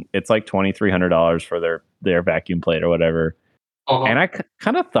Pearson and it's like $2,300 for their vacuum plate or whatever. Uh-huh. And I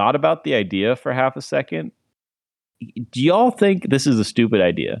kind of thought about the idea for half a second. Do y'all think this is a stupid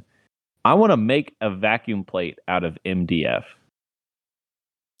idea? I want to make a vacuum plate out of MDF.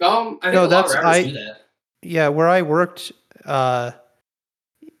 I think a lot of routers do that. Yeah, where I worked, that's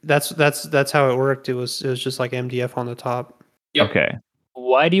how it worked. It was just like MDF on the top. Yep. Okay.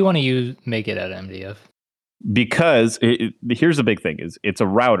 Why do you want to make it out of MDF? Because here's the big thing: is it's a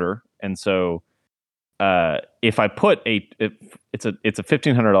router, and so if I put it's a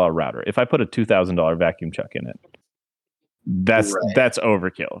 $1,500 router. If I put a $2,000 vacuum chuck in it, that's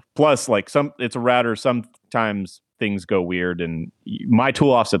overkill. Plus, like it's a router. Sometimes things go weird, and my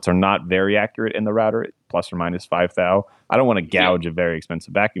tool offsets are not very accurate in the router, plus or minus 5 thou. I don't want to gouge a very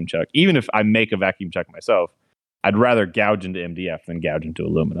expensive vacuum chuck. Even if I make a vacuum chuck myself, I'd rather gouge into MDF than gouge into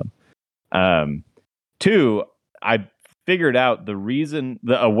aluminum. Two, I figured out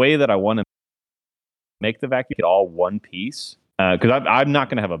a way that I want to make the vacuum all one piece. Because I'm not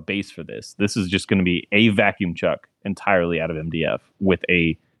going to have a base for this. This is just going to be a vacuum chuck entirely out of MDF with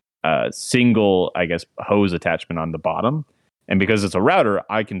a single, I guess, hose attachment on the bottom. And because it's a router,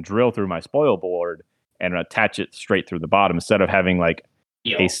 I can drill through my spoil board and attach it straight through the bottom instead of having like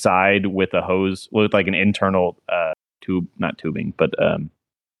a side with a hose, with like an internal tube, not tubing, but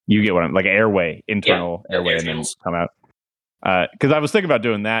you get what I'm like, internal airway, and then come out. Because I was thinking about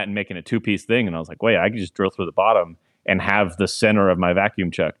doing that and making a 2-piece thing, and I was like, wait, I could just drill through the bottom and have the center of my vacuum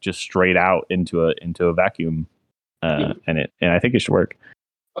chuck just straight out into a vacuum, and I think it should work.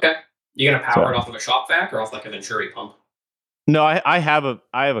 Okay, you gonna power it off of a shop vac or off like a Venturi pump? No, I have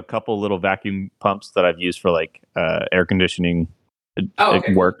a couple little vacuum pumps that I've used for like air conditioning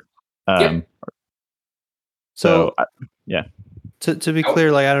work. So yeah. To be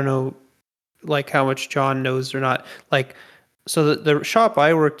clear, like I don't know, like how much John knows or not. Like, so the shop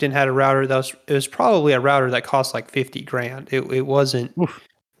I worked in had a router it was probably a router that cost like $50,000. It wasn't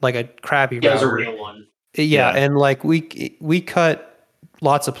like a crappy router. It was a real one. Yeah, and like we cut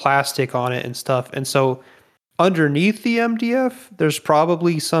lots of plastic on it and stuff, and so underneath the MDF, there's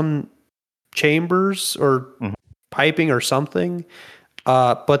probably some chambers or piping or something.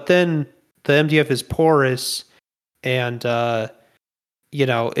 But then the MDF is porous, and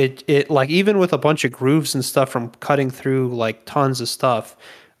it like even with a bunch of grooves and stuff from cutting through like tons of stuff,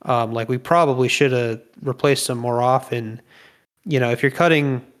 like we probably should have replaced them more often. If you're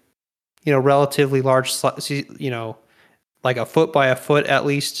cutting, relatively large, like a foot by a foot at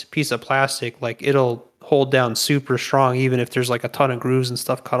least piece of plastic, like it'll hold down super strong even if there's like a ton of grooves and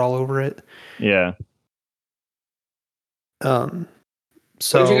stuff cut all over it. Yeah. So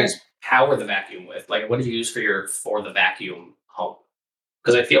what did you guys power the vacuum with? Like, what did you use for the vacuum home?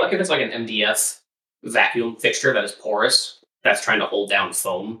 Because I feel like if it's like an MDF vacuum fixture that is porous, that's trying to hold down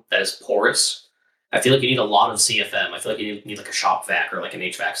foam that is porous, I feel like you need a lot of CFM. I feel like you need like a shop vac or like an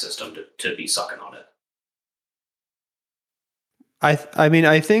HVAC system to be sucking on it. I mean,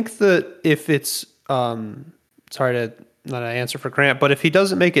 I think that if it's sorry to not answer for Grant, but if he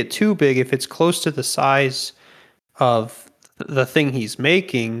doesn't make it too big, if it's close to the size of the thing he's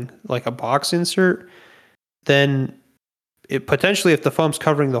making, like a box insert, then it potentially, if the foam's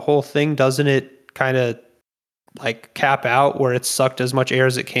covering the whole thing, doesn't it kind of like cap out where it's sucked as much air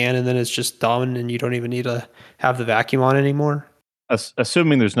as it can, and then it's just done, and you don't even need to have the vacuum on anymore?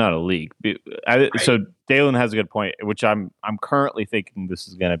 Assuming there's not a leak. So Dalen has a good point, which I'm currently thinking this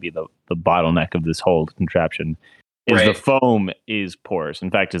is going to be the bottleneck of this whole contraption. Is the foam is porous. In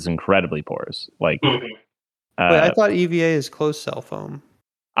fact, it's incredibly porous. Like, wait, I thought EVA is closed cell foam.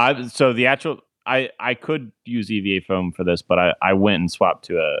 I could use EVA foam for this, but I went and swapped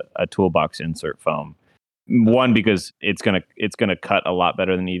to a toolbox insert foam. One, because it's gonna cut a lot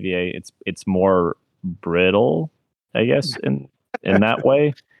better than EVA. It's more brittle, I guess, in that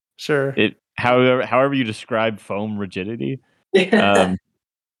way. Sure. However you describe foam rigidity. And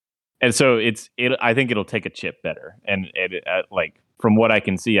so I think it'll take a chip better. And like from what I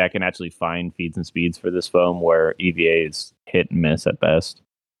can see, I can actually find feeds and speeds for this foam where EVA is hit and miss at best.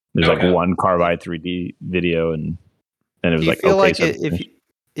 There's like one Carbide 3D video, and it was like, feel like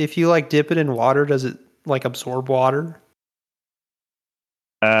if you like dip it in water, does it like absorb water?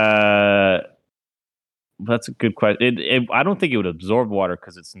 That's a good question. I don't think it would absorb water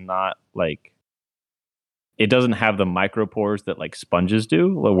because it's not like it doesn't have the micropores that like sponges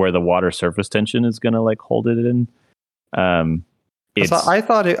do, where the water surface tension is gonna like hold it in. I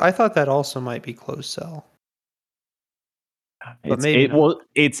thought that also might be closed cell, but maybe not. Well,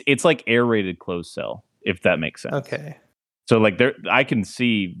 it's like aerated closed cell, if that makes sense. Okay. So like I can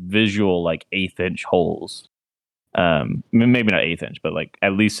see visual like 1/8 inch holes. Maybe not 1/8 inch, but like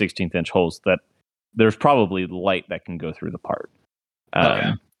at least 16th inch holes that there's probably light that can go through the part.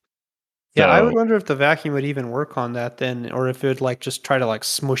 Okay. Yeah, I would wonder if the vacuum would even work on that then, or if it would like just try to like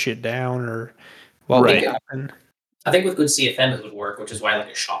smush it down, or what would happen. I think with good CFM it would work, which is why like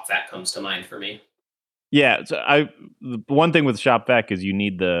a shop vac comes to mind for me. Yeah, so the one thing with shop vac is you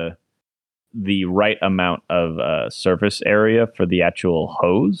need the right amount of surface area for the actual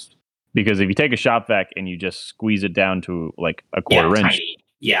hose, because if you take a shop vac and you just squeeze it down to like a quarter inch, tiny.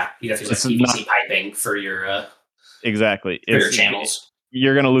 Yeah, you have to use like PVC piping for your exactly for your channels.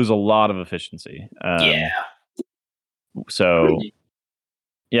 You're going to lose a lot of efficiency. So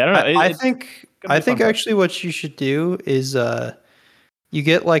yeah, I don't know. I think actually what you should do is you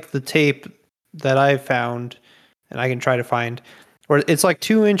get like the tape that I found, and I can try to find, or it's like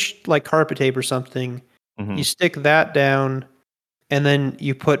 2-inch like carpet tape or something. Mm-hmm. You stick that down, and then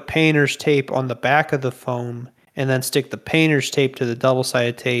you put painter's tape on the back of the foam, and then stick the painter's tape to the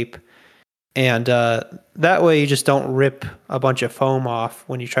double-sided tape. And that way you just don't rip a bunch of foam off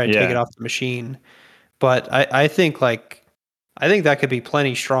when you try to take it off the machine. But I think that could be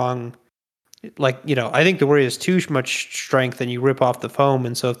plenty strong. Like, you know, I think the worry is too much strength and you rip off the foam.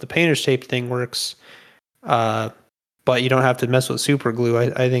 And so if the painter's tape thing works, but you don't have to mess with super glue,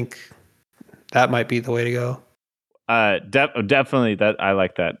 I think that might be the way to go. Definitely that. I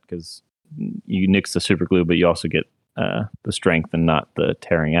like that because you nix the super glue, but you also get the strength and not the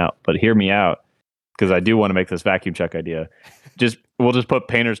tearing out. But hear me out, because I do want to make this vacuum chuck idea. We'll just put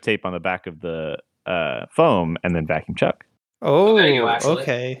painter's tape on the back of the foam and then vacuum chuck. Oh,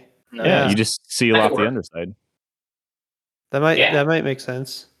 okay. Yeah, you just seal off the underside. That might make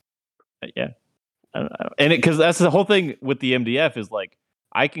sense. Yeah, and because that's the whole thing with the MDF is like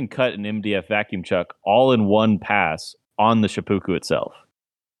I can cut an MDF vacuum chuck all in one pass on the seppuku itself.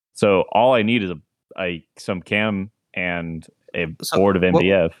 So all I need is some cam and a board of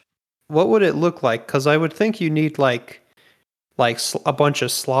MDF. What would it look like? Because I would think you need like a bunch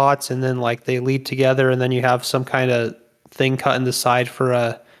of slots, and then like they lead together, and then you have some kind of thing cut in the side for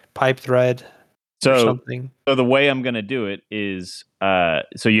a pipe thread or something. So the way I'm going to do it is,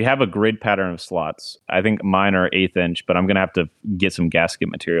 so you have a grid pattern of slots. I think mine are 1/8 inch, but I'm going to have to get some gasket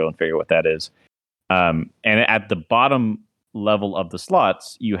material and figure what that is. And at the bottom level of the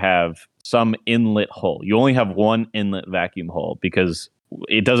slots, you have some inlet hole. You only have one inlet vacuum hole because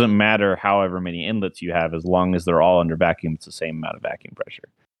it doesn't matter however many inlets you have, as long as they're all under vacuum, it's the same amount of vacuum pressure.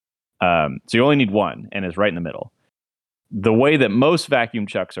 So you only need one, and it's right in the middle. The way that most vacuum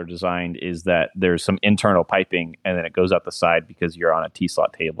chucks are designed is that there's some internal piping, and then it goes out the side because you're on a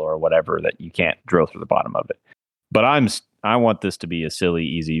T-slot table or whatever that you can't drill through the bottom of it. But I want this to be a silly,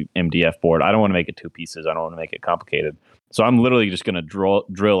 easy MDF board. I don't want to make it 2 pieces. I don't want to make it complicated. So I'm literally just going to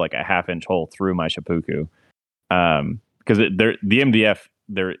drill like a 1/2 inch hole through my seppuku. Because the MDF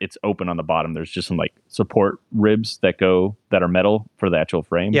it's open on the bottom. There's just some like support ribs that are metal for the actual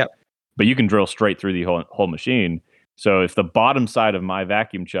frame. Yeah. But you can drill straight through the whole machine. So if the bottom side of my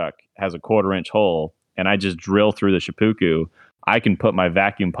vacuum chuck has a 1/4 inch hole and I just drill through the seppuku, I can put my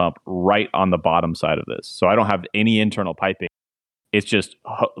vacuum pump right on the bottom side of this. So I don't have any internal piping. It's just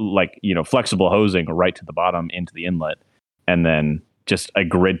flexible hosing right to the bottom into the inlet, and then just a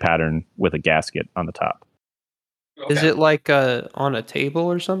grid pattern with a gasket on the top. Okay. Is it like on a table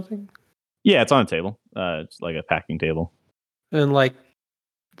or something? Yeah, it's on a table. It's like a packing table. And like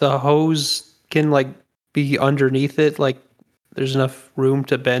the hose can like be underneath it, like there's enough room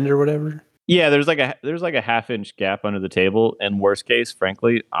to bend or whatever. Yeah, there's like a 1/2 inch gap under the table. And worst case,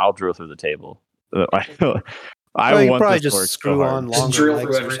 frankly, I'll drill through the table. I want probably this just to work screw so on longer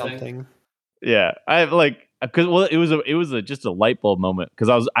legs or something. Yeah, I have it was just a light bulb moment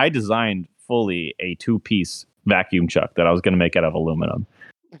because I designed fully a 2-piece vacuum chuck that I was going to make out of aluminum,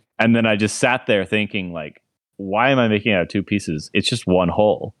 and then I just sat there thinking like, why am I making it out of 2 pieces? It's just one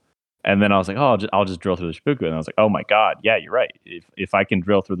hole. And then I was like, oh, I'll just drill through the seppuku. And I was like, oh my god, yeah, you're right. If I can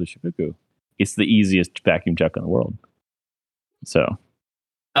drill through the seppuku, it's the easiest vacuum chuck in the world. So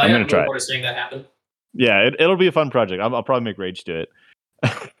I'm going to try. I'm looking forward to seeing that happen. Yeah, it'll be a fun project. I'll probably make Rage do it.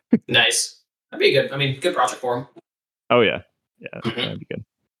 Nice. That'd be good. I mean, good project for him. Oh yeah, that'd be good.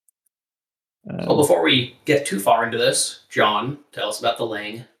 Well, before we get too far into this, John, tell us about the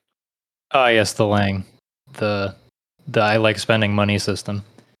Lang. Yes, the Lang. the I like spending money system.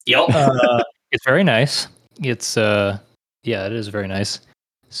 Yep. It's very nice. It's yeah, it is very nice.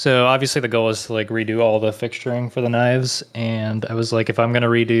 So obviously the goal is to like redo all the fixturing for the knives, and I was like, if I'm gonna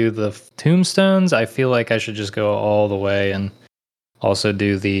redo the tombstones, I feel like I should just go all the way and also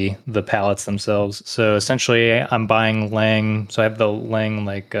do the pallets themselves. So essentially, I'm buying Lang. So I have the Lang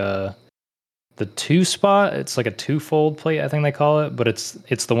like the two spot. It's like a two-fold plate, I think they call it, but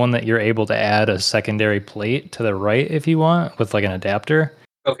it's the one that you're able to add a secondary plate to the right if you want with like an adapter.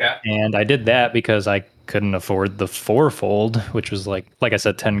 Okay. And I did that because I couldn't afford the four-fold, which was like I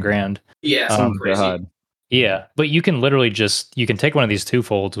said, 10 grand. Yeah, something crazy. God. Yeah, but you can literally you can take one of these two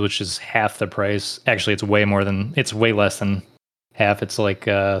folds, which is half the price. Actually, it's way less than half. It's like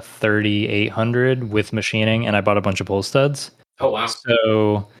 3,800 with machining, and I bought a bunch of pull studs. Oh wow.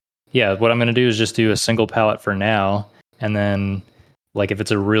 So yeah, what I'm gonna do is just do a single pallet for now, and then like if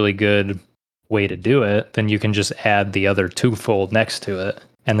it's a really good way to do it, then you can just add the other two-fold next to it,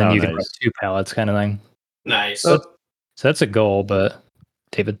 and then you can run two pallets kind of thing. Nice. So that's a goal, but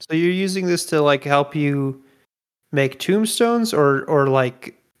David. So you're using this to like help you make tombstones, or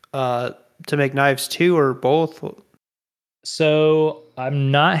like to make knives too, or both? So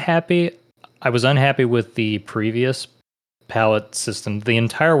I'm not happy. I was unhappy with the previous pallet system. The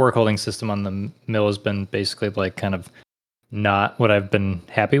entire work holding system on the mill has been basically like kind of not what I've been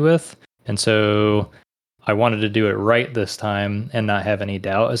happy with. And so I wanted to do it right this time and not have any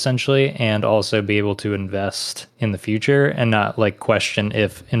doubt essentially, and also be able to invest in the future and not like question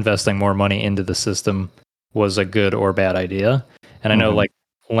if investing more money into the system was a good or bad idea. And I know like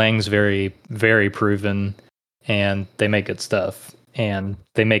Lang's very, very proven, and they make good stuff, and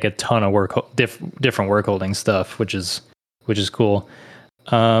they make a ton of different work holding stuff, which is cool.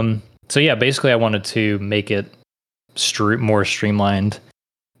 So yeah, basically I wanted to make it more streamlined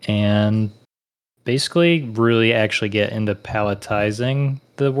and basically really actually get into palletizing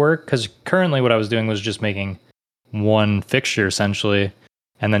the work, because currently what I was doing was just making one fixture essentially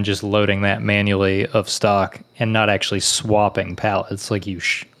and then just loading that manually of stock and not actually swapping pallets like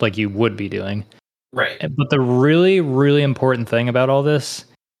you would be doing. Right. But the really, really important thing about all this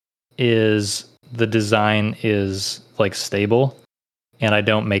is the design is like stable, and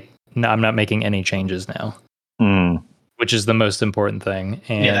I'm not making any changes now, which is the most important thing.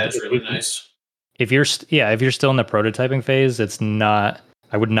 And yeah, that's really nice. If you're still in the prototyping phase,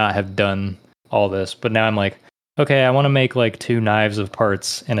 I would not have done all this. But now I'm like, okay, I want to make like 2 knives of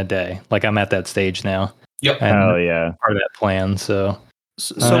parts in a day. Like I'm at that stage now. Yep. Hell yeah. Part of that plan. So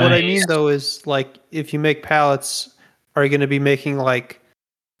what I mean though is like if you make pallets, are you going to be making like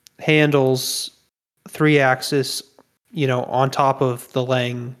handles 3-axis, on top of the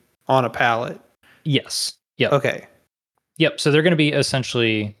Lang on a pallet? Yes. Yep. Okay. Yep. So they're going to be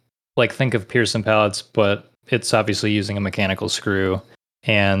essentially like, think of Pearson pallets, but it's obviously using a mechanical screw.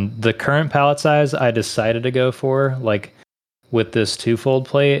 And the current pallet size I decided to go for, like with this 2-fold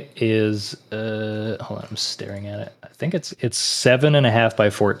plate, is hold on, I'm staring at it. I think it's 7.5 by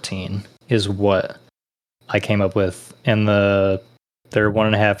 14 is what I came up with, and they're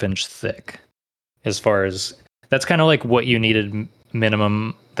 1.5 inch thick. As far as that's kind of like what you needed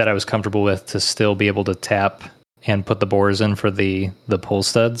minimum that I was comfortable with to still be able to tap and put the bores in for the pull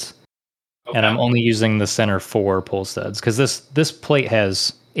studs. Okay. And I'm only using the center 4 pull studs because this plate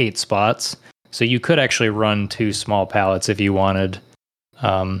has 8 spots, so you could actually run 2 small pallets if you wanted.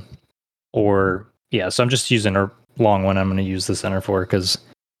 So I'm just using a long one. I'm going to use the center 4 because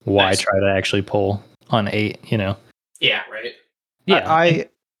why try to actually pull on 8? Yeah, right. Yeah,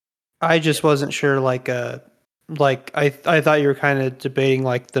 I just wasn't sure. Like I thought you were kind of debating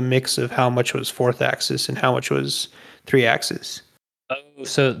like the mix of how much was 4th axis and how much was 3 axis. Oh,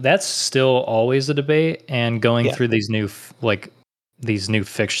 so that's still always a debate, and going through these new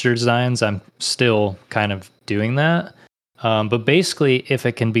fixture designs, I'm still kind of doing that. But basically, if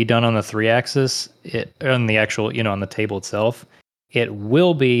it can be done on the 3 axis, on the actual, on the table itself, it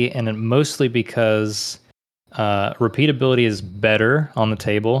will be, and it mostly because repeatability is better on the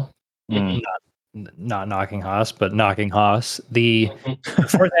table. Not knocking Haas, but knocking Haas. The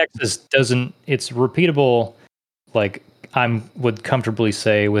 4th axis doesn't. It's repeatable. Like would comfortably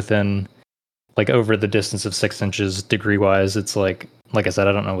say within like over the distance of 6 inches degree wise. It's like I said,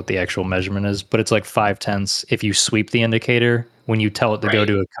 I don't know what the actual measurement is, but it's like 5/10 if you sweep the indicator when you tell it to go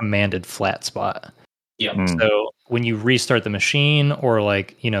to a commanded flat spot. Yeah. So when you restart the machine, or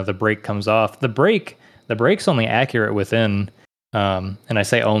like the brake comes off, the brake's only accurate within. And I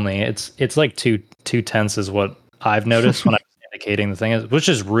say only, it's like 2/10 is what I've noticed when I'm indicating the thing is, which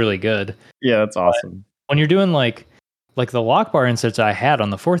is really good. Yeah, that's awesome. But when you're doing like the lock bar inserts I had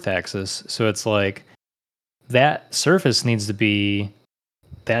on the 4th axis, so it's like that surface needs to be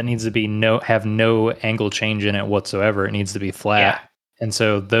have no angle change in it whatsoever. It needs to be flat. And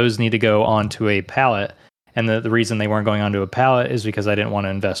so those need to go onto a pallet. And the reason they weren't going onto a pallet is because I didn't want to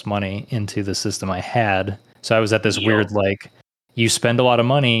invest money into the system I had. So I was at this weird, like, you spend a lot of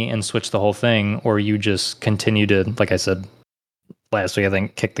money and switch the whole thing, or you just continue to, like I said last week, I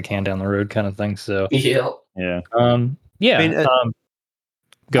think, kick the can down the road kind of thing. So yeah. I mean,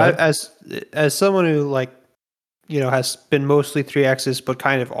 go ahead. As someone who, like, has been mostly 3-axis, but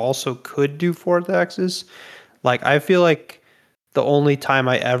kind of also could do 4-axis, like, I feel like the only time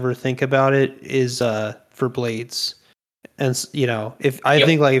I ever think about it is for blades. And if I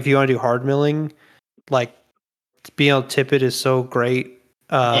think, like, if you want to do hard milling, like, being able to tip it is so great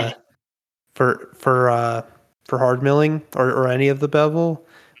for hard milling or any of the bevel.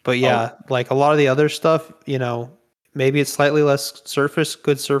 But like a lot of the other stuff, maybe it's slightly less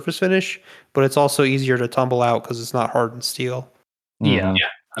good surface finish, but it's also easier to tumble out because it's not hardened steel. Yeah.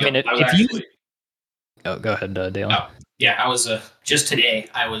 I mean, if you go ahead, Dale. I was just today.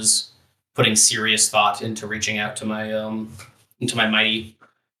 I was putting serious thought into reaching out to my Mighty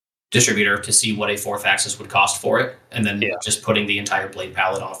distributor to see what a 4-axis would cost for it, and then just putting the entire blade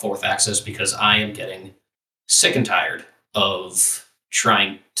palette on a 4-axis, because I am getting sick and tired of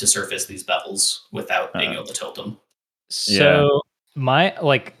trying to surface these bevels without being able to tilt them. So my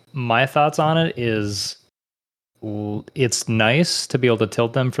thoughts on it is, it's nice to be able to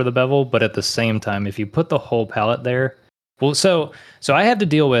tilt them for the bevel, but at the same time, if you put the whole palette there, well, so I have to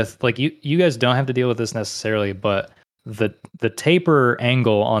deal with, like, you guys don't have to deal with this necessarily, but the taper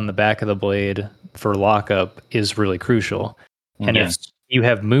angle on the back of the blade for lockup is really crucial. And if you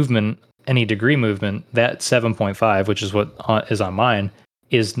have movement, any degree movement, that 7.5, which is what is on mine,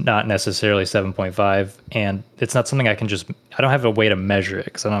 is not necessarily 7.5, and it's not something I don't have a way to measure it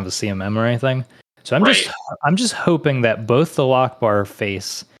because I don't have a CMM or anything. So I'm just hoping that both the lock bar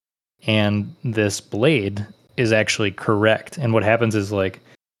face and this blade is actually correct. And what happens is, like,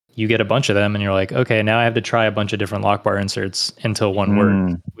 you get a bunch of them and you're like, okay, now I have to try a bunch of different lock bar inserts until one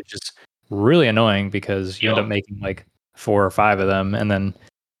works, which is really annoying because you end up making like 4 or 5 of them, and then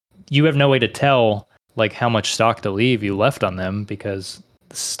you have no way to tell, like, how much stock to leave you left on them because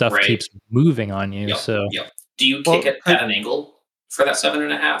stuff keeps moving on you. So do you kick it at an angle for that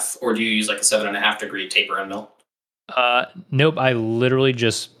 7.5, or do you use like a 7.5 degree taper and mill? Nope. I literally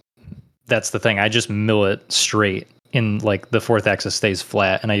that's the thing. I just mill it straight in, like, the 4-axis stays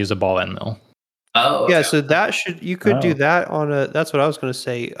flat, and I use a ball end mill. Oh, okay. Yeah. So you could do that on that's what I was going to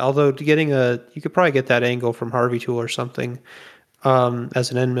say. Although you could probably get that angle from Harvey Tool or something,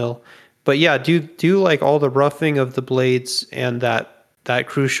 as an end mill. But yeah, do like all the roughing of the blades and that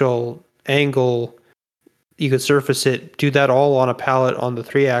crucial angle. You could surface it, do that all on a pallet on the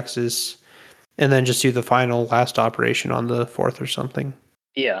 3-axis, and then just do the final last operation on the 4th or something.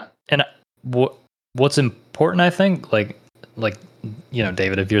 Yeah. And what's important, I think, like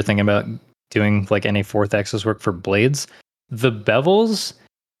David, if you're thinking about doing like any 4-axis work for blades, the bevels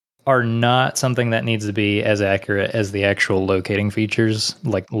are not something that needs to be as accurate as the actual locating features,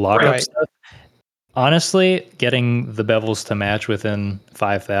 like lockup stuff. Honestly, getting the bevels to match within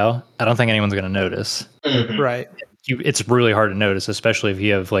 5 thou, I don't think anyone's going to notice. Mm-hmm. Right. It's really hard to notice, especially if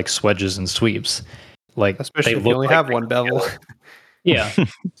you have like swedges and sweeps. Like, especially if you only have one bevel. Yeah.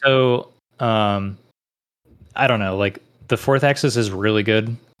 So, I don't know. Like, the 4-axis is really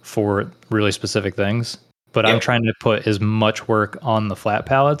good for really specific things, but I'm trying to put as much work on the flat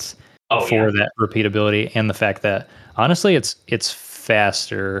pallets for that repeatability, and the fact that, honestly, it's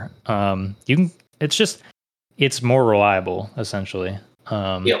faster. It's more reliable, essentially.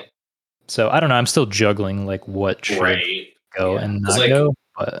 So I don't know. I'm still juggling, like, what should go and not go.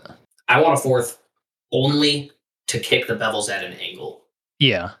 But I want a 4th only to kick the bevels at an angle.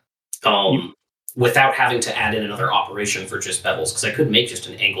 Yeah. Without having to add in another operation for just bevels, because I could make just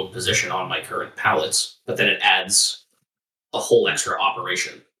an angled position on my current pallets, but then it adds a whole extra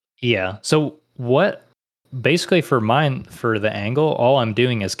operation. Yeah. So basically for mine, for the angle, all I'm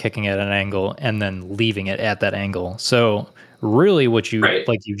doing is kicking at an angle and then leaving it at that angle. So really what you,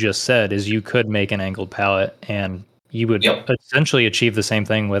 like you just said, is you could make an angled pallet and you would essentially achieve the same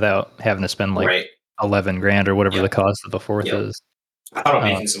thing without having to spend like $11,000 or whatever the cost of the 4th is. I thought of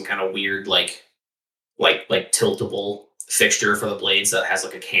making some kind of weird, like tiltable fixture for the blades that has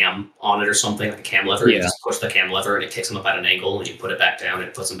like a cam on it or something, like a cam lever. You just push the cam lever and it kicks them up at an angle, and you put it back down and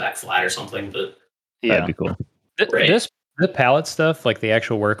it puts them back flat or something. But that'd be cool. The pallet stuff, like the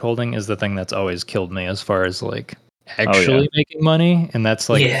actual work holding, is the thing that's always killed me as far as like actually making money, and that's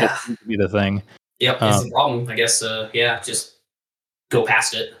like that seems to be the thing. Yep, it's the problem. I guess. Just go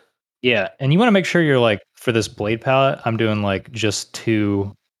past it. Yeah, and you want to make sure you're like for this blade palette, I'm doing like just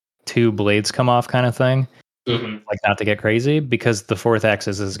two blades come off kind of thing, like not to get crazy because the fourth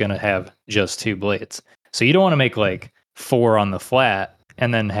axis is going to have just two blades. So you don't want to make like 4 on the flat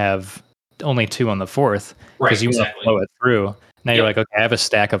and then have only 2 on the fourth because you want to flow it through. Now you're like, okay, I have a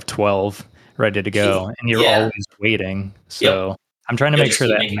stack of 12 ready to go, and you're always waiting. So I'm trying to make sure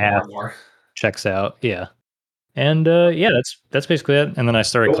that math checks out. Yeah. And that's basically it. And then I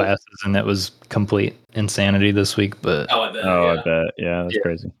started classes, and that was complete insanity this week. But I bet. I bet. Yeah, that's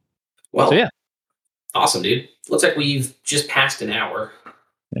crazy. Well, so, yeah, awesome, dude. Looks like we've just passed an hour.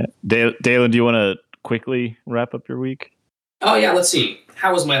 Yeah, Dalen, do you want to quickly wrap up your week? Oh yeah, let's see.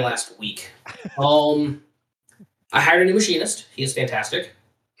 How was my last week? I hired a new machinist. He is fantastic.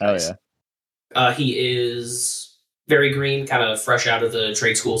 Oh yeah. He is very green, kind of fresh out of the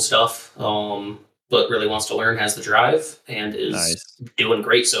trade school stuff. But really wants to learn, has the drive, and is doing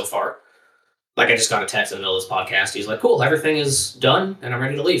great so far. Like, I just got a text in the middle of this podcast. He's like, cool, everything is done, and I'm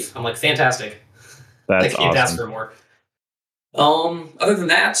ready to leave. I'm like, fantastic. That's can't ask awesome. for more. Other than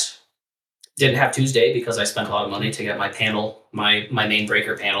that, didn't have Tuesday because I spent a lot of money to get my panel, my main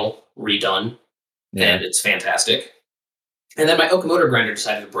breaker panel redone, and it's fantastic. And then my Okamoto grinder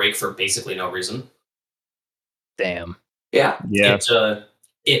decided to break for basically no reason. Damn. Yeah.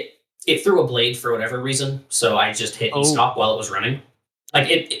 It threw a blade for whatever reason, so I just hit e-stop while it was running.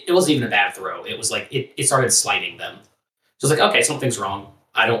 Like, it wasn't even a bad throw. It was like, it started sliding them. So I was like, okay, something's wrong.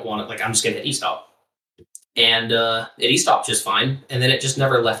 I don't want it. Like, I'm just going to hit e-stop. And it e-stopped just fine, and then it just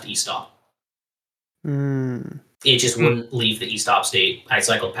never left e-stop. It just wouldn't leave the e-stop state. I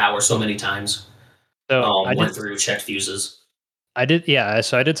cycled power so many times. So I went through, checked fuses. I did,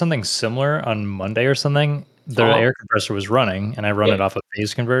 so I did something similar on Monday or something. The air compressor was running, and I run it off a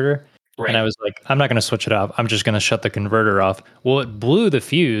phase converter. Right. And I was like, I'm not going to switch it off. I'm just going to shut the converter off. Well, it blew the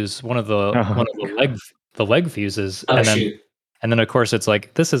fuse, one of the leg fuses, and then of course it's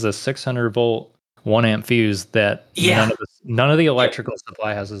like, this is a 600 volt 1 amp fuse that none of the electrical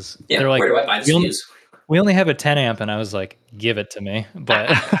supply houses. They're like, where do I buy this fuse? We only have a 10 amp, and I was like, give it to me. But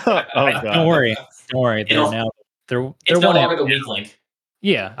don't worry, they're it's no 1 longer amp. the weak link.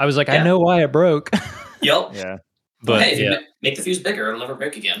 Yeah, I was like, I know why it broke. Yep. Yeah. But hey, if you make the fuse bigger, it'll never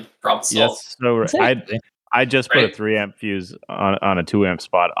break again. Problem solved. Yes. So I just put a 3 amp fuse on a 2 amp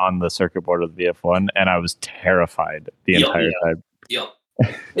spot on the circuit board of the VF1, and I was terrified the entire time. Yep.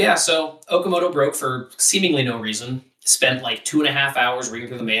 Yeah. So Okamoto broke for seemingly no reason. Spent like 2.5 hours reading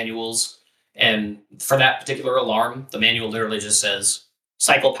through the manuals, and for that particular alarm, the manual literally just says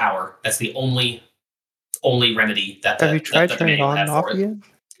cycle power. That's the only remedy that have you tried turning it on and off again?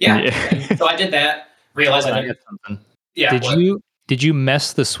 Yeah. So I did that. Realized I get something. Yeah. Did you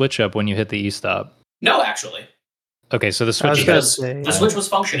mess the switch up when you hit the e-stop? No, actually. Okay, so the switch the switch was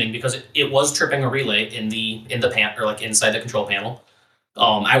functioning because it was tripping a relay in the pan, or like inside the control panel.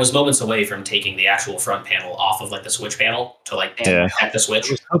 I was moments away from taking the actual front panel off of like the switch panel to like hack the switch.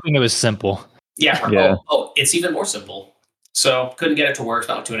 I was hoping it was simple. Yeah. Oh, it's even more simple. So couldn't get it to work.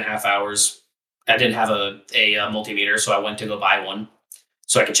 About 2.5 hours. I didn't have a multimeter, so I went to go buy one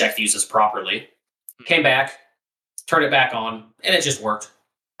so I could check fuses properly. Came back, turned it back on, and it just worked.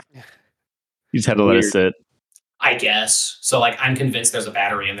 You just had to let it sit. I guess. So, like, I'm convinced there's a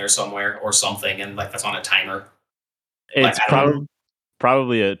battery in there somewhere or something, and, like, that's on a timer. It's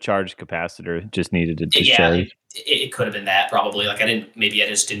probably a charged capacitor. Just needed to discharge. It could have been that, probably. Like, I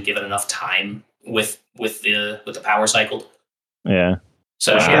just didn't give it enough time with the power cycled. Yeah.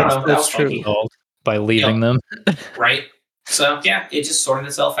 So, that was true. By leaving them. Right. So, yeah, it just sorted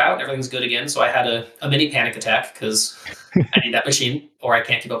itself out. Everything's good again. So I had a mini panic attack because I need that machine, or I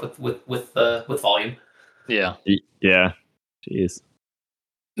can't keep up with volume. Yeah. Yeah. Jeez.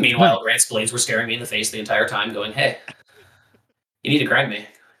 Meanwhile, Grant's blades were staring me in the face the entire time, going, "Hey, you need to grind me."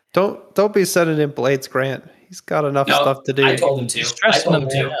 Don't be sending in blades, Grant. He's got enough stuff to do. I told him to. I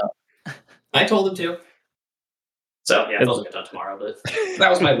told him to. So yeah, those will get done tomorrow. But that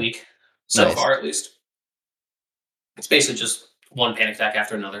was my week so far, at least. It's basically just one panic attack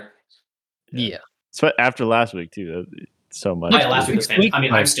after another. Yeah. So after last week too, so much. Yeah, last week was fantastic. I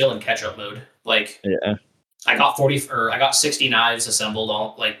mean, I'm still in catch-up mode. Like, I got 60 knives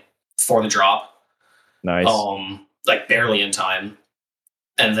assembled for the drop. Nice. Like barely in time,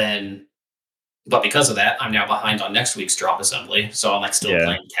 but because of that, I'm now behind on next week's drop assembly. So I'm like still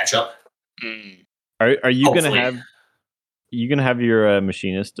playing catch-up. Are you gonna have your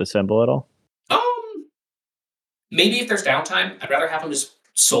machinist assemble it all? Maybe if there's downtime, I'd rather have him just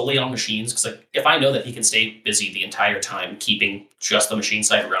solely on machines, because like if I know that he can stay busy the entire time keeping just the machine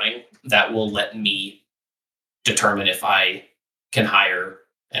side running, that will let me determine if I can hire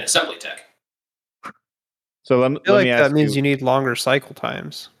and assembly tech. So I feel let like me ask that means you need longer cycle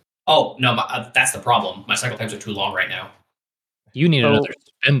times. Oh no, that's the problem. My cycle times are too long right now. You need Oh. another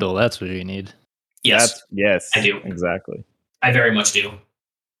spindle. That's what you need. Yes, yes, I do. exactly. I very much do.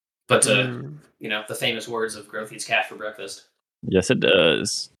 But Mm. the famous words of growth eats cash for breakfast. Yes, it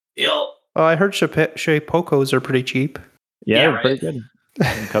does. Yep. Oh, I heard Shea Pocos are pretty cheap. Yeah, Yeah, they're right. pretty good.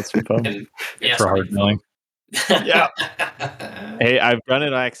 And cut some foam. And yeah, For hard milling. Yeah. Hey, I've done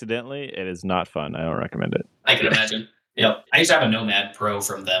it accidentally. It is not fun. I don't recommend it. I can imagine. Yep. I used to have a Nomad Pro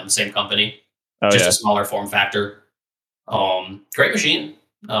from them, same company, Oh just yeah. a smaller form factor. Great machine.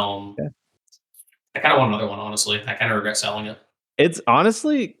 Yeah. I kind of want another one, honestly. I kind of regret selling it. It's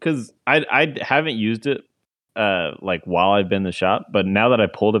honestly because I haven't used it like while I've been in the shop, but now that I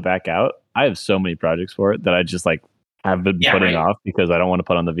pulled it back out, I have so many projects for it that I just like have been putting off because I don't want to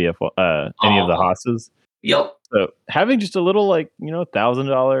put on the VF any of the Haas's. Yep. So having just a little like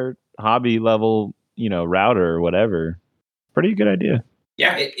 $1,000 hobby level router or whatever, pretty good idea.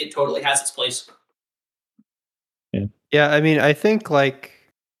 Yeah, it totally has its place. Yeah, I mean, I think like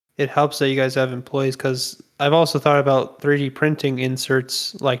it helps that you guys have employees because I've also thought about 3D printing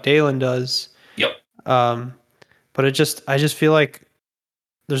inserts like Dalen does. Yep. But I just feel like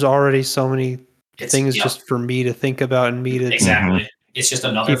there's already so many things just for me to think about and me to exactly. It's just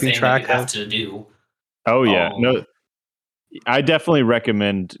another keeping thing track that you have of. to do. Oh yeah, no, I definitely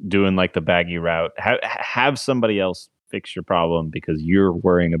recommend doing like the baggy route. Have somebody else fix your problem because you're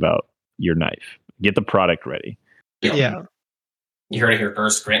worrying about your knife. Get the product ready. Yeah. You heard it here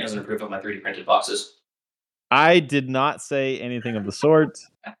first. Grant doesn't approve of my 3D printed boxes. I did not say anything of the sort.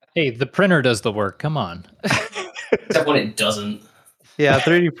 Hey, the printer does the work. Come on. Except when it doesn't. Yeah,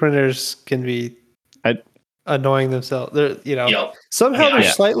 3D printers can be annoying themselves. They're somehow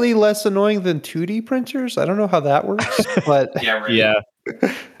they're slightly less annoying than 2D printers. I don't know how that works, but yeah, right. Yeah.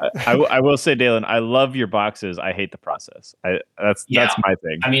 I will say, Dalen, I love your boxes. I hate the process. That's my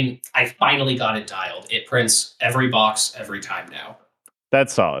thing. I mean, I finally got it dialed. It prints every box every time now.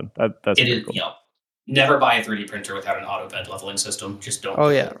 That's solid. That's it cool. is. Never buy a 3D printer without an auto bed leveling system. Just don't. Oh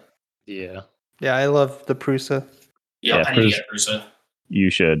yeah. Yeah. Yeah, I love the Prusa. Yeah, I need to get a Prusa. You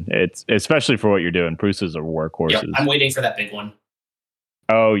should. It's especially for what you're doing. Prusas are workhorses. Yep, I'm waiting for that big one.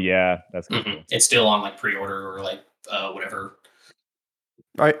 Oh yeah, that's cool. It's still on like pre-order or like whatever.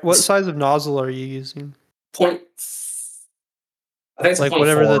 All right, what size of nozzle are you using? I think it's like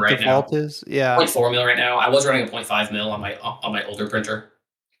whatever the default is. Yeah, 0.4 mil right now. I was running a 0.5 mil on my older printer.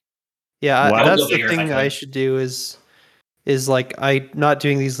 Yeah, that's the thing I should do is like I not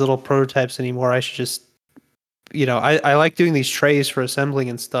doing these little prototypes anymore. I should just I like doing these trays for assembling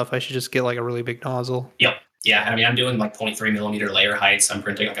and stuff. I should just get like a really big nozzle. Yep. Yeah, I mean, I'm doing like 0.3 millimeter layer heights. I'm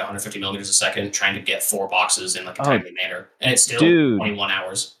printing like 150 millimeters a second, trying to get 4 boxes in like a timely manner, and it's still 21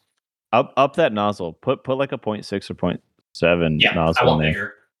 hours. Up that nozzle. Put like a 0.6 or 0.7 nozzle. I want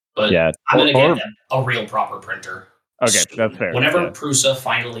bigger, but I'm gonna get a real proper printer. Okay, that's fair. Whenever Prusa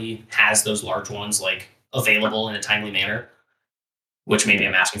finally has those large ones like available in a timely manner, which maybe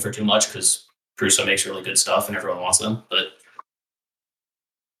I'm asking for too much because Prusa makes really good stuff and everyone wants them, but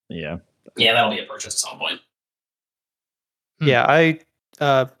yeah, that'll be a purchase at some point. Yeah, I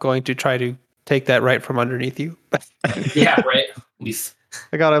going to try to take that right from underneath you. Yeah, right.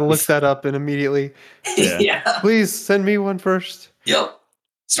 I gotta look that up and immediately. Yeah. Please send me one first. Yep.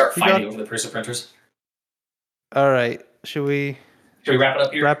 Start fighting over the Prusa printers. All right. Should we wrap it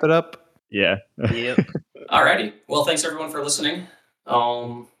up here? Wrap it up? Yeah. Yep. Alrighty. Well, thanks everyone for listening.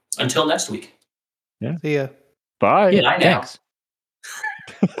 Until next week. Yeah. See ya. Bye. Yeah, thanks.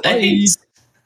 Thanks.